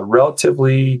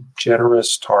 relatively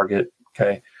generous target.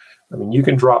 Okay. I mean, you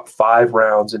can drop 5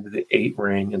 rounds into the 8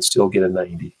 ring and still get a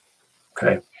 90.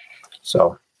 Okay.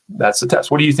 So that's the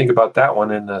test. What do you think about that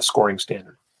one in the scoring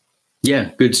standard?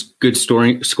 Yeah, good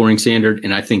scoring standard,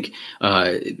 and I think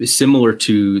similar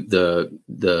to the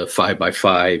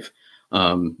 5x5,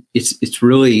 it's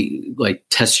really like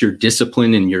tests your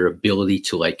discipline and your ability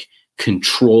to like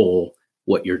control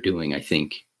what you're doing. I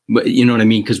think But you know what I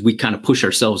mean? Because we kind of push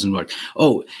ourselves and we're like,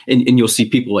 oh, and you'll see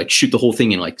people like shoot the whole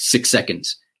thing in like 6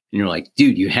 seconds. And you're like,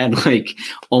 dude, you had like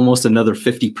almost another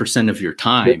 50% of your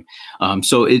time.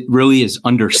 So it really is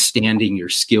understanding your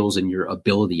skills and your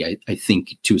ability, I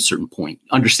think, to a certain point.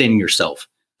 Understanding yourself.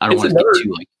 I don't want to get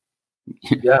too like...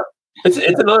 Yeah.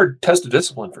 It's another test of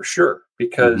discipline for sure,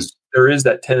 because there is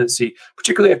that tendency,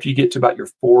 particularly after you get to about your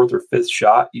 4th or 5th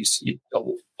shot, you see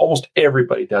almost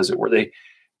everybody does it, where they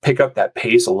pick up that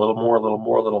pace a little more.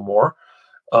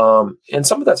 And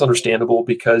some of that's understandable,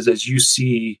 because as you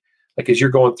see, like, as you're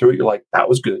going through it, you're like, that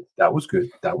was good.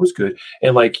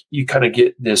 And like, you kind of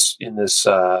get this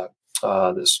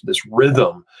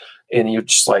rhythm, and you're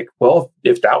just like, well,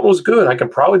 if that was good, I can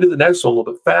probably do the next one a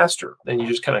little bit faster. And you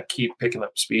just kind of keep picking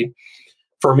up speed.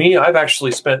 For me, I've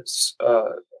actually spent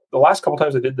the last couple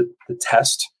times I did the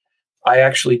test, I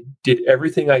actually did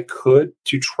everything I could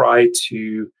to try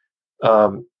to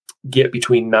get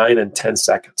between 9 and 10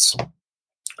 seconds,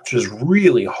 which is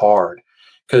really hard,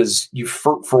 because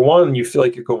for one, you feel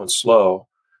like you're going slow,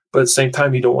 but at the same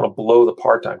time, you don't want to blow the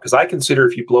part time, because I consider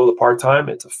if you blow the part time,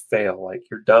 it's a fail. Like,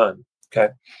 you're done.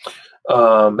 Okay.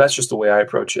 That's just the way I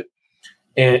approach it.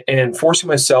 And forcing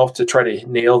myself to try to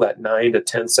nail that 9 to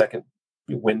 10 second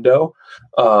window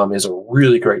is a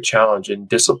really great challenge in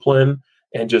discipline,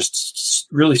 and just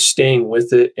really staying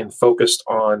with it and focused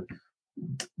on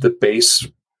the base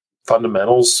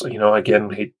fundamentals.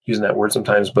 Again, I hate using that word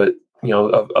sometimes, but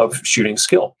of shooting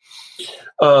skill.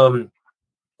 And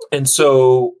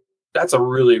so that's a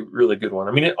really, really good one.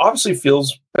 I mean, it obviously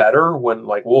feels better when,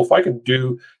 like, well, if I can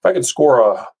score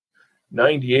a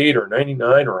 98 or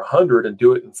 99 or 100 and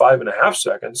do it in 5.5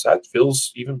 seconds, that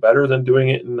feels even better than doing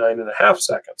it in 9.5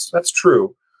 seconds. That's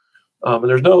true. And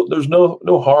there's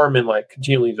no harm in, like,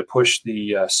 continuing to push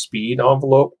the speed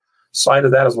envelope side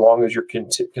of that, as long as you're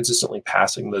consistently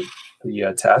passing the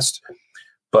test.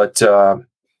 But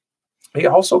it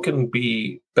also can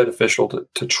be beneficial to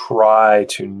try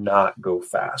to not go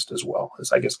fast as well,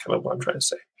 is I guess kind of what I'm trying to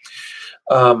say.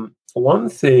 One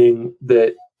thing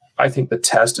that I think the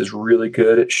test is really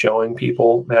good at showing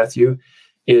people, Matthew,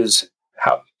 is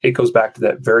how it goes back to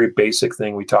that very basic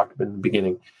thing we talked about in the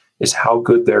beginning, is how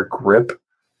good their grip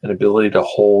and ability to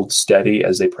hold steady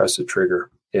as they press the trigger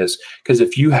is. Because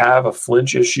if you have a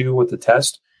flinch issue with the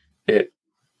test, it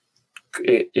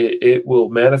will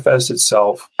manifest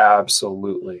itself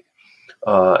absolutely.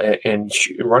 And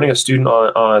running a student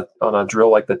on a drill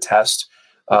like the test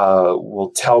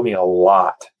will tell me a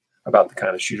lot about the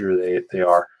kind of shooter they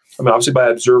are. I mean, obviously by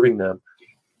observing them,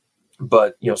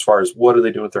 but as far as what are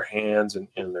they doing with their hands and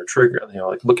their trigger,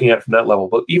 like looking at it from that level.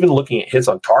 But even looking at hits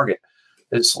on target,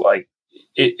 it's like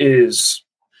it is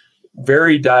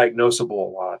very diagnosable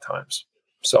a lot of times.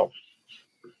 So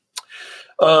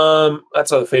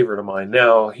that's a favorite of mine.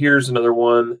 Now, here's another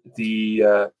one,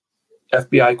 the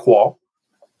FBI qual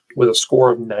with a score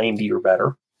of 90 or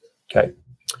better. Okay.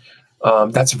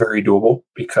 That's very doable,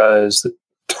 because the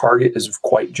target is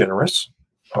quite generous.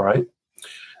 All right.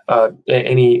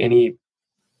 Any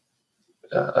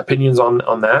opinions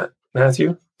on that,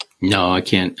 Matthew? No, I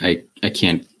can't. I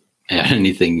can't add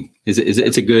anything.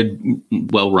 It's a good,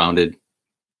 well-rounded,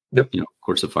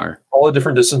 course of fire. All the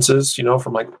different distances,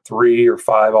 from like 3 or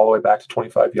 5 all the way back to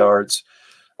 25 yards.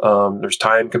 There's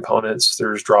time components,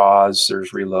 there's draws,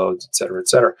 there's reloads, et cetera, et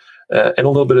cetera. And a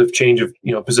little bit of change of,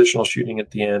 positional shooting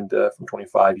at the end. From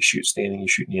 25, you shoot standing, you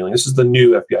shoot kneeling. This is the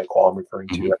new FBI qual I'm referring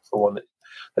to. That's the one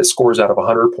that scores out of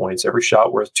 100 points. Every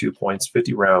shot worth 2 points,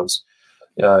 50 rounds.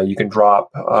 You can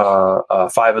drop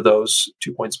 5 of those,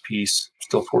 2 points apiece,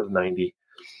 still scores 90.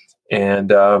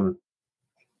 And I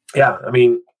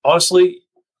mean, honestly,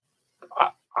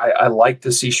 I like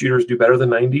to see shooters do better than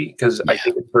 90, because I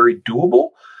think it's very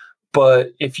doable.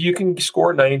 But if you can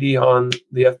score 90 on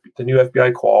the new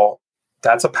FBI qual,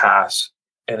 that's a pass,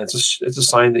 and it's a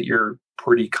sign that you're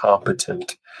pretty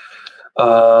competent.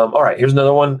 All right, here's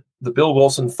another one: the Bill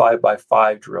Wilson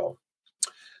 5x5 drill.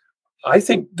 I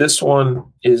think this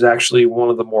one is actually one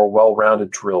of the more well-rounded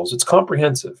drills. It's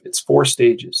comprehensive. It's 4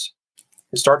 stages.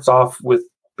 It starts off with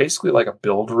basically like a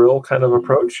bill drill kind of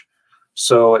approach.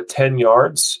 So at 10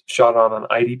 yards, shot on an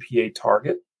IDPA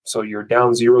target. So your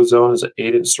down 0 zone is an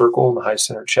 8-inch circle in the high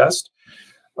center chest.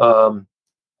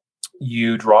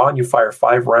 You draw and you fire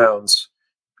 5 rounds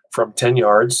from 10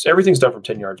 yards. Everything's done from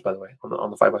 10 yards, by the way,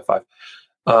 on the 5x5.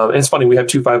 And it's funny, we have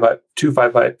two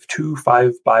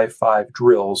 5x5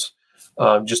 drills.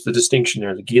 Just the distinction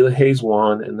there, the Gila Hayes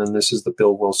one, and then this is the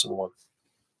Bill Wilson one.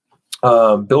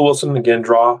 Bill Wilson, again,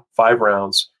 draw 5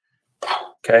 rounds.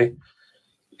 Okay.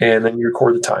 And then you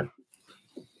record the time.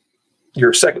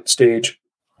 Your second stage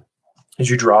is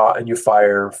you draw and you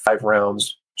fire 5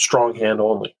 rounds, strong hand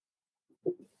only.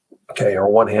 Okay, or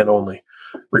one hand only,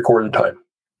 recorded time.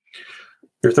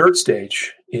 Your third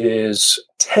stage is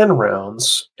 10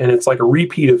 rounds, and it's like a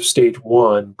repeat of stage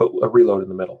 1, but a reload in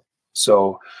the middle.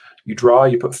 So you draw,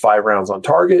 you put 5 rounds on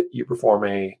target, you perform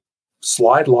a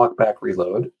slide lock back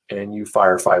reload, and you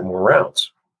fire 5 more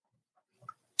rounds.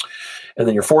 And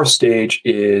then your fourth stage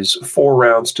is 4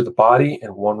 rounds to the body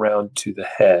and 1 round to the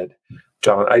head, which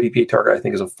on an IDPA target I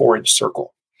think is a 4-inch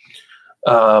circle.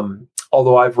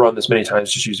 Although I've run this many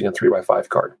times just using a 3x5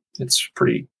 card. It's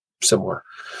pretty similar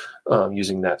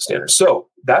using that standard. So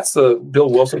that's the Bill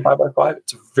Wilson 5x5.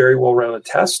 It's a very well-rounded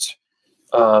test.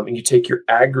 And you take your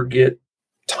aggregate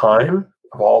time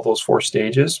of all those 4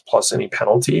 stages plus any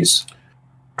penalties.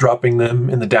 Dropping them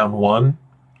in the down 1,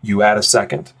 you add a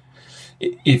second.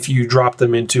 If you drop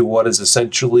them into what is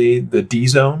essentially the D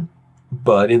zone,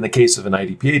 but in the case of an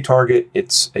IDPA target,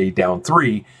 it's a down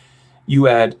 3, you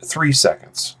add 3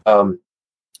 seconds.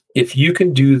 If you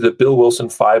can do the Bill Wilson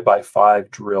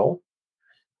 5x5 drill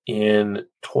in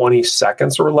 20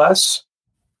 seconds or less,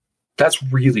 that's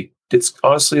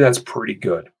pretty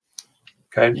good.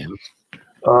 Okay.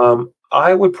 Yeah.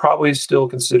 I would probably still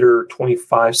consider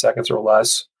 25 seconds or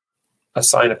less a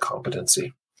sign of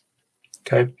competency.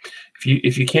 Okay.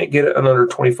 If you can't get it in under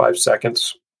 25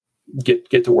 seconds, get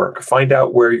to work. Find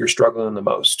out where you're struggling the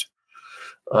most,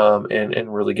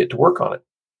 and really get to work on it.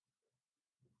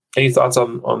 Any thoughts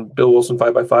on Bill Wilson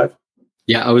 5x5?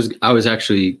 Yeah, I was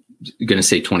actually going to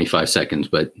say 25 seconds,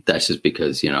 but that's just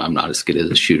because, I'm not as good as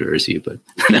a shooter as you, but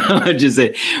I just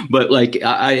say, but like,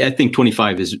 I think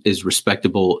 25 is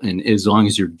respectable. And as long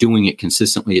as you're doing it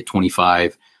consistently at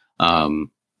 25, I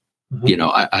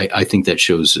think that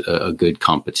shows a good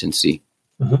competency.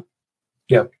 Mm-hmm.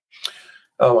 Yeah.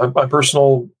 My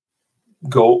personal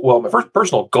goal, my first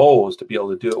personal goal is to be able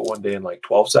to do it one day in like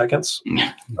 12 seconds.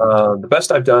 The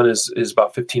best I've done is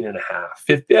about 15 and a half.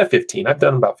 15. I've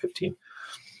done about 15.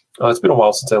 It's been a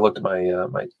while since I looked at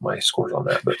my scores on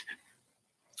that,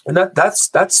 and that's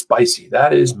spicy.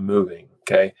 That is moving.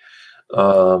 Okay.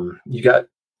 You got,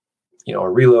 a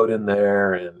reload in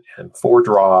there and 4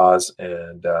 draws,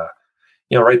 and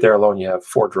right there alone, you have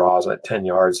 4 draws at 10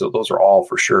 yards. So those are all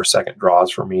for sure second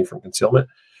draws for me from concealment.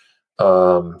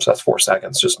 So that's 4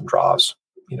 seconds just in draws,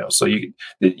 so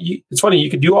it's funny,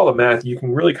 you can do all the math. You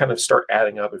can really kind of start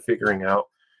adding up and figuring out,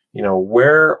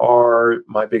 where are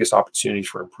my biggest opportunities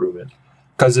for improvement?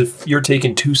 Because if you're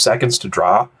taking 2 seconds to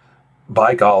draw,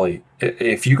 by golly,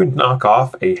 if you can knock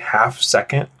off a half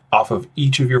second off of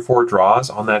each of your 4 draws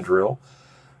on that drill,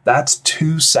 that's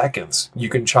 2 seconds you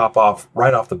can chop off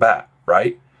right off the bat,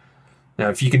 right? Now,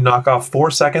 if you can knock off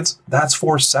 4 seconds, that's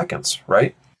 4 seconds,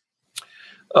 right?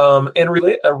 And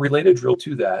a related drill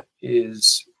to that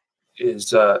is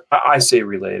I say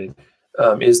related,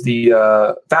 is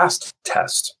the fast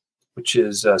test, which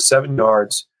is 7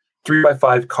 yards,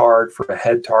 3x5 card for a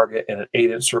head target and an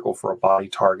 8-inch circle for a body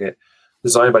target,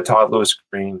 designed by Todd Lewis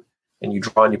Green. And you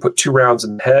draw and you put 2 rounds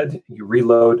in the head, you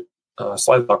reload,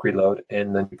 slide lock reload,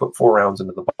 and then you put 4 rounds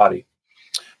into the body.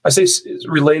 I say it's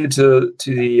related to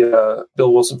the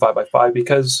Bill Wilson 5x5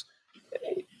 because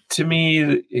to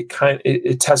me,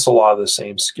 it tests a lot of the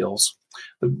same skills.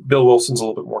 The Bill Wilson's a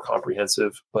little bit more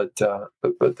comprehensive, but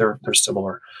they're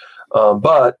similar.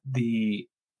 But the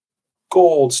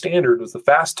gold standard with the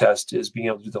fast test is being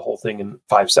able to do the whole thing in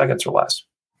 5 seconds or less,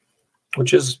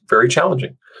 which is very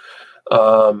challenging.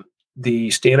 The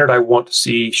standard I want to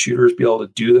see shooters be able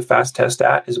to do the fast test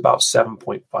at is about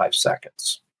 7.5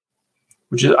 seconds,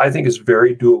 which I think is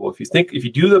very doable. If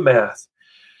you do the math,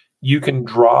 you can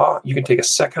take a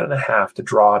second and a half to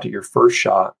draw to your first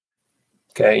shot.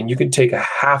 Okay. And you can take a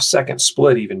half second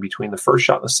split even between the first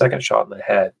shot and the second shot in the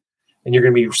head. And you're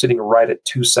going to be sitting right at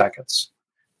 2 seconds.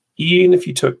 Even if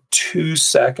you took 2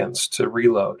 seconds to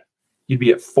reload, you'd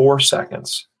be at 4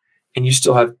 seconds, and you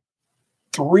still have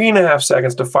 3.5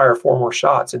 seconds to fire 4 more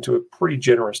shots into a pretty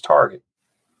generous target.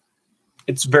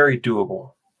 It's very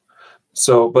doable.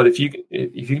 So, but if you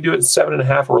can do it in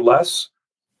 7.5 or less,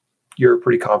 you're a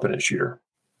pretty competent shooter.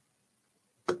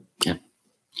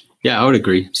 Yeah, I would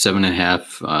agree.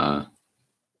 7.5.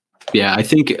 I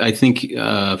think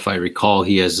if I recall,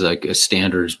 he has like a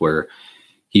standards where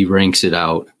he ranks it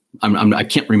out. I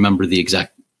can't remember the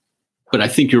exact, but I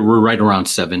think we're right around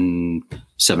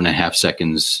 7.5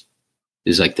 seconds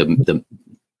is like the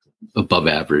above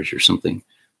average or something.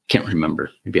 Can't remember.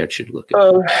 Maybe I should look at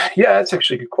it. Yeah, that's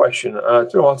actually a good question.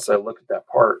 It's been a while since I looked at that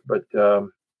part, but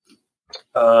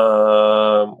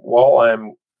while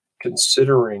I'm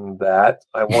considering that,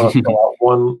 I want to throw out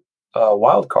one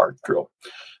wild card drill.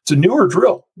 It's a newer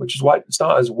drill, which is why it's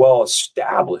not as well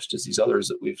established as some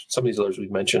of these others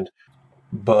we've mentioned.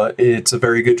 But it's a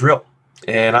very good drill.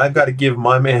 And I've got to give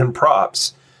my man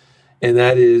props, and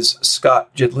that is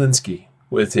Scott Jedlinski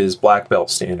with his black belt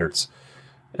standards.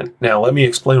 And now let me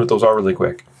explain what those are really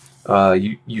quick.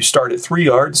 You start at 3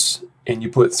 yards, and you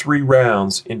put 3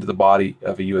 rounds into the body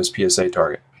of a USPSA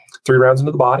target. 3 rounds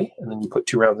into the body, and then you put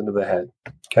 2 rounds into the head,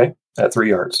 okay, at 3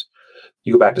 yards.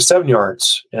 You go back to 7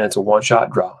 yards, and it's a one-shot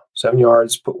draw. 7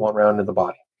 yards, put 1 round in the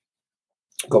body.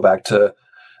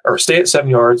 Stay at 7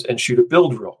 yards and shoot a bill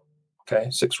drill,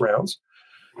 okay, 6 rounds.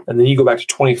 And then you go back to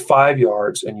 25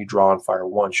 yards, and you draw and fire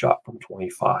 1 shot from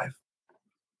 25.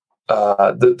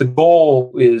 The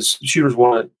goal is shooters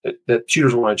want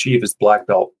to achieve is black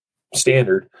belt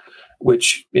standard,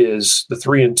 which is the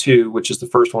 3 and 2, which is the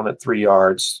first one at 3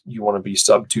 yards. You want to be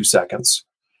sub 2 seconds.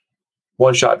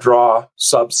 1 shot draw,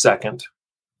 sub second.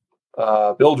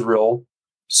 Bill drill,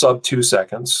 sub 2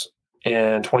 seconds.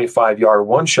 And 25-yard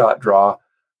 1 shot draw,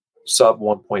 sub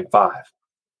 1.5.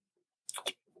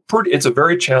 It's a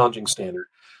very challenging standard.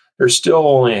 There's still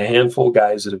only a handful of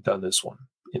guys that have done this one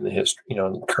in the history,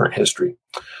 in current history.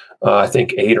 I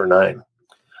think 8 or 9.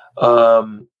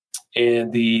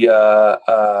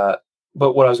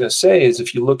 But what I was going to say is,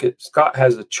 if you look at, Scott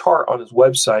has a chart on his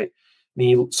website.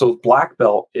 So black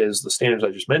belt is the standards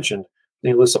I just mentioned.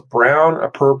 Then he lists a brown, a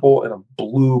purple, and a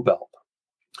blue belt.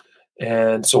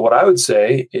 And so what I would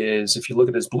say is, if you look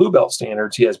at his blue belt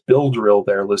standards, he has bill drill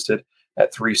there listed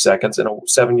at 3 seconds and a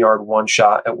 7-yard 1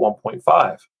 shot at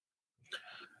 1.5.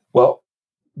 Well,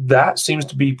 that seems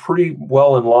to be pretty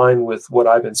well in line with what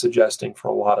I've been suggesting for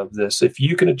a lot of this. If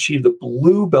you can achieve the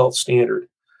blue belt standard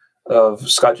of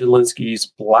Scott Jedlinski's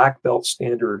black belt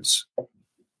standards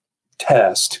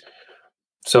test,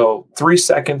 so 3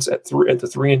 seconds at the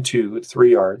 3 and 2 at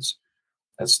 3 yards,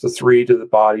 that's the 3 to the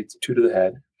body, 2 to the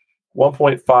head.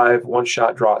 1.5 1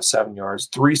 shot draw at 7 yards,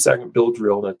 3 second bill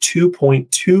drill, and a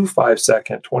 2.25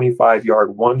 second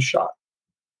 25-yard 1 shot.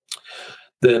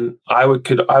 Then I would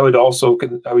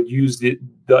use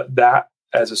that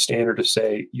as a standard to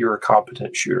say you're a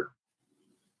competent shooter.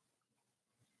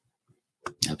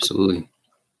 Absolutely.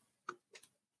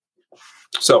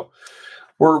 So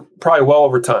we're probably well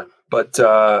over time, but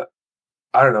I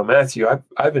don't know, Matthew.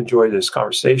 I've enjoyed this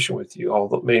conversation with you.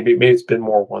 Although maybe it's been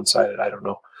more one-sided. I don't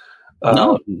know.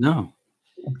 No.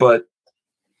 But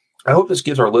I hope this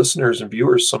gives our listeners and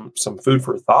viewers some food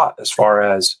for thought as far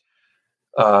as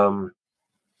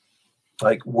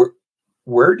like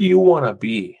where do you want to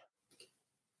be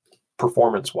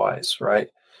performance-wise, right?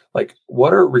 Like,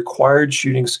 what are required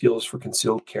shooting skills for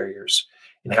concealed carriers,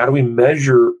 and how do we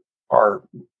measure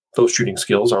those shooting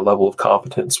skills, our level of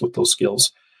competence with those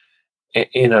skills,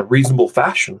 in a reasonable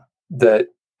fashion that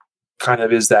kind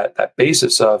of is that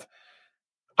basis of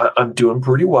I'm doing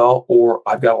pretty well, or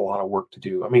I've got a lot of work to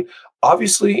do. I mean,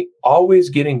 obviously,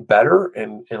 always getting better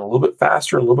and a little bit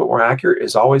faster and a little bit more accurate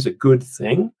is always a good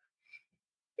thing.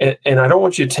 And I don't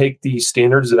want you to take the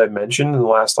standards that I mentioned in the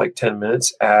last 10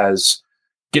 minutes as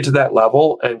get to that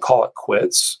level and call it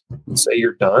quits and say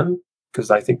you're done,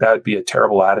 because I think that would be a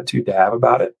terrible attitude to have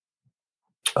about it.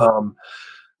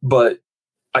 But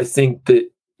I think that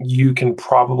you can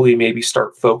probably maybe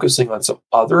start focusing on some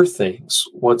other things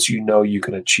once you know you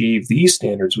can achieve these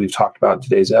standards we've talked about in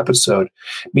today's episode,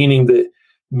 meaning that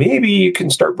maybe you can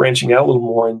start branching out a little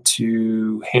more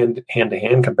into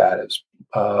hand-to-hand combatives,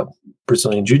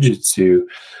 Brazilian Jiu-Jitsu,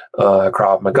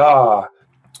 Krav Maga,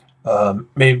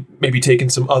 maybe taking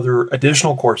some other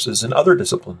additional courses in other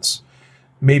disciplines,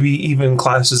 maybe even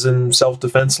classes in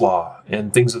self-defense law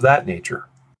and things of that nature,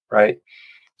 right?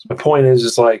 So my point is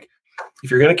if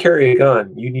you're going to carry a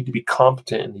gun, you need to be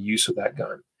competent in the use of that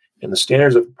gun. And the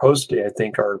standards I've proposed today, I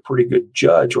think, are a pretty good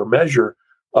judge or measure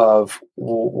of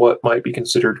what might be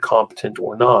considered competent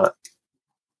or not.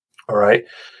 All right.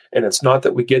 And it's not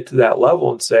that we get to that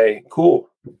level and say, cool,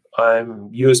 I'm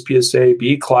USPSA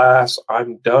B class,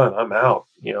 I'm done, I'm out,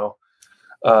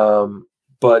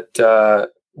 But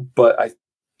I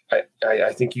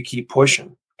think you keep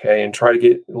pushing, okay, and try to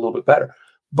get a little bit better.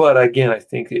 But again, I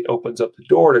think it opens up the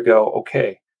door to go,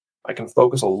 okay, I can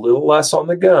focus a little less on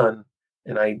the gun,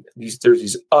 and there's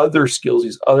these other skills,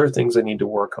 these other things I need to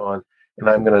work on, and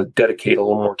I'm going to dedicate a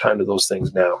little more time to those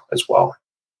things now as well.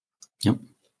 Yep.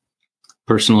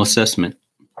 Personal assessment.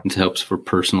 It helps for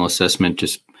personal assessment.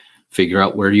 Just figure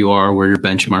out where you are, where your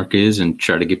benchmark is, and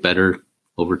try to get better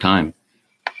over time.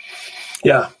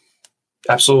 Yeah.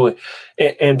 Absolutely.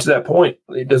 And to that point,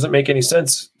 it doesn't make any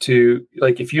sense to,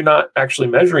 if you're not actually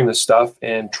measuring this stuff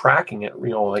and tracking it,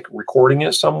 recording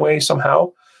it some way,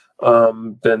 somehow,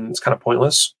 then it's kind of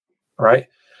pointless. All right.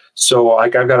 So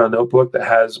like I've got a notebook that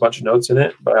has a bunch of notes in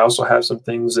it, but I also have some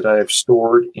things that I've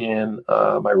stored in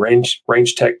my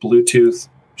Range Tech Bluetooth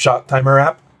Shot timer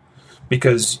app,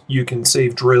 because you can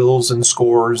save drills and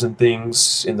scores and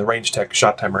things in the Range Tech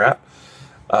Shot Timer app.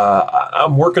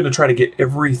 I'm working to try to get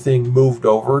everything moved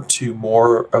over to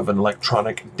more of an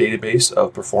electronic database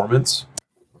of performance.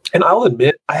 And I'll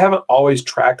admit, I haven't always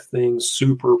tracked things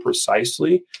super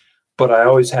precisely, but I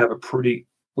always have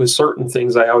with certain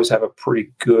things, I always have a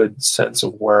pretty good sense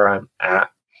of where I'm at,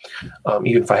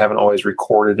 even if I haven't always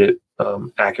recorded it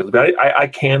accurately. But I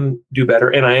can do better,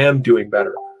 and I am doing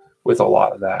better with a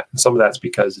lot of that. And some of that's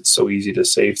because it's so easy to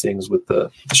save things with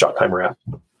the Shot Timer app.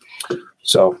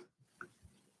 So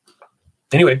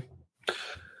anyway,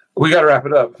 we got to wrap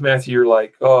it up. Matthew, you're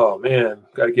like, oh man,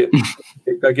 gotta get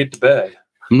to bed.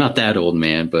 I'm not that old,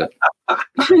 man, but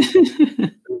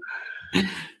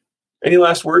any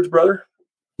last words, brother?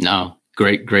 No,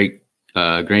 great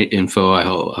info. I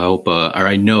hope, or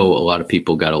I know a lot of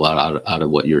people got a lot out of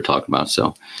what you're talking about.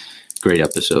 So great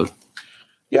episode.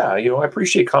 Yeah, I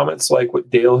appreciate comments like what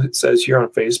Dale says here on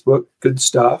Facebook. Good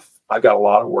stuff. I've got a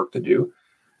lot of work to do.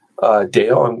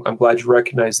 Dale, I'm glad you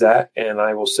recognize that. And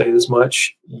I will say this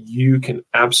much: you can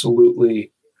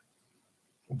absolutely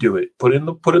do it. Put in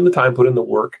the time, put in the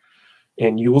work,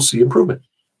 and you will see improvement.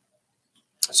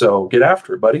 So get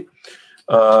after it, buddy.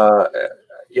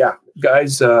 Yeah,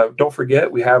 guys, don't forget,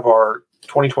 we have our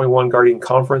 2021 Guardian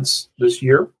Conference this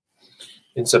year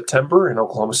in September in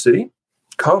Oklahoma City.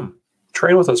 Come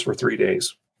train with us for 3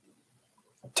 days.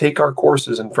 Take our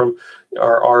courses and from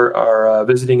our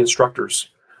visiting instructors.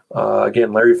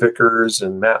 Again, Larry Vickers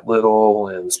and Matt Little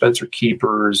and Spencer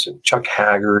Keepers and Chuck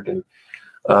Haggard and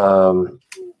Sam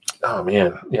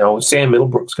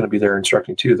Middlebrook's going to be there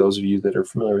instructing too. Those of you that are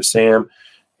familiar with Sam,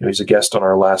 he's a guest on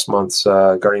our last month's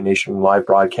Guardian Nation live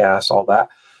broadcast, all that.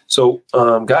 So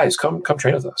guys, come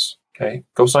train with us. Okay,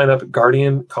 go sign up at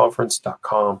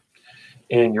guardianconference.com,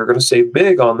 and you're going to save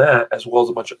big on that as well as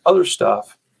a bunch of other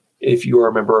stuff if you are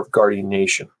a member of Guardian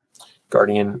Nation.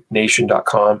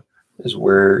 Guardiannation.com is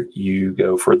where you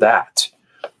go for that.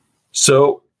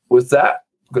 So with that,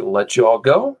 I'm going to let you all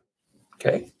go.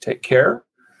 Okay, take care.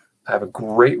 Have a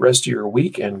great rest of your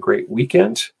week and great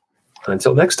weekend. And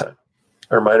until next time,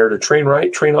 a reminder to train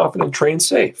right, train often, and train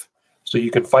safe so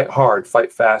you can fight hard,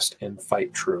 fight fast, and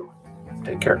fight true.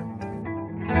 Take care.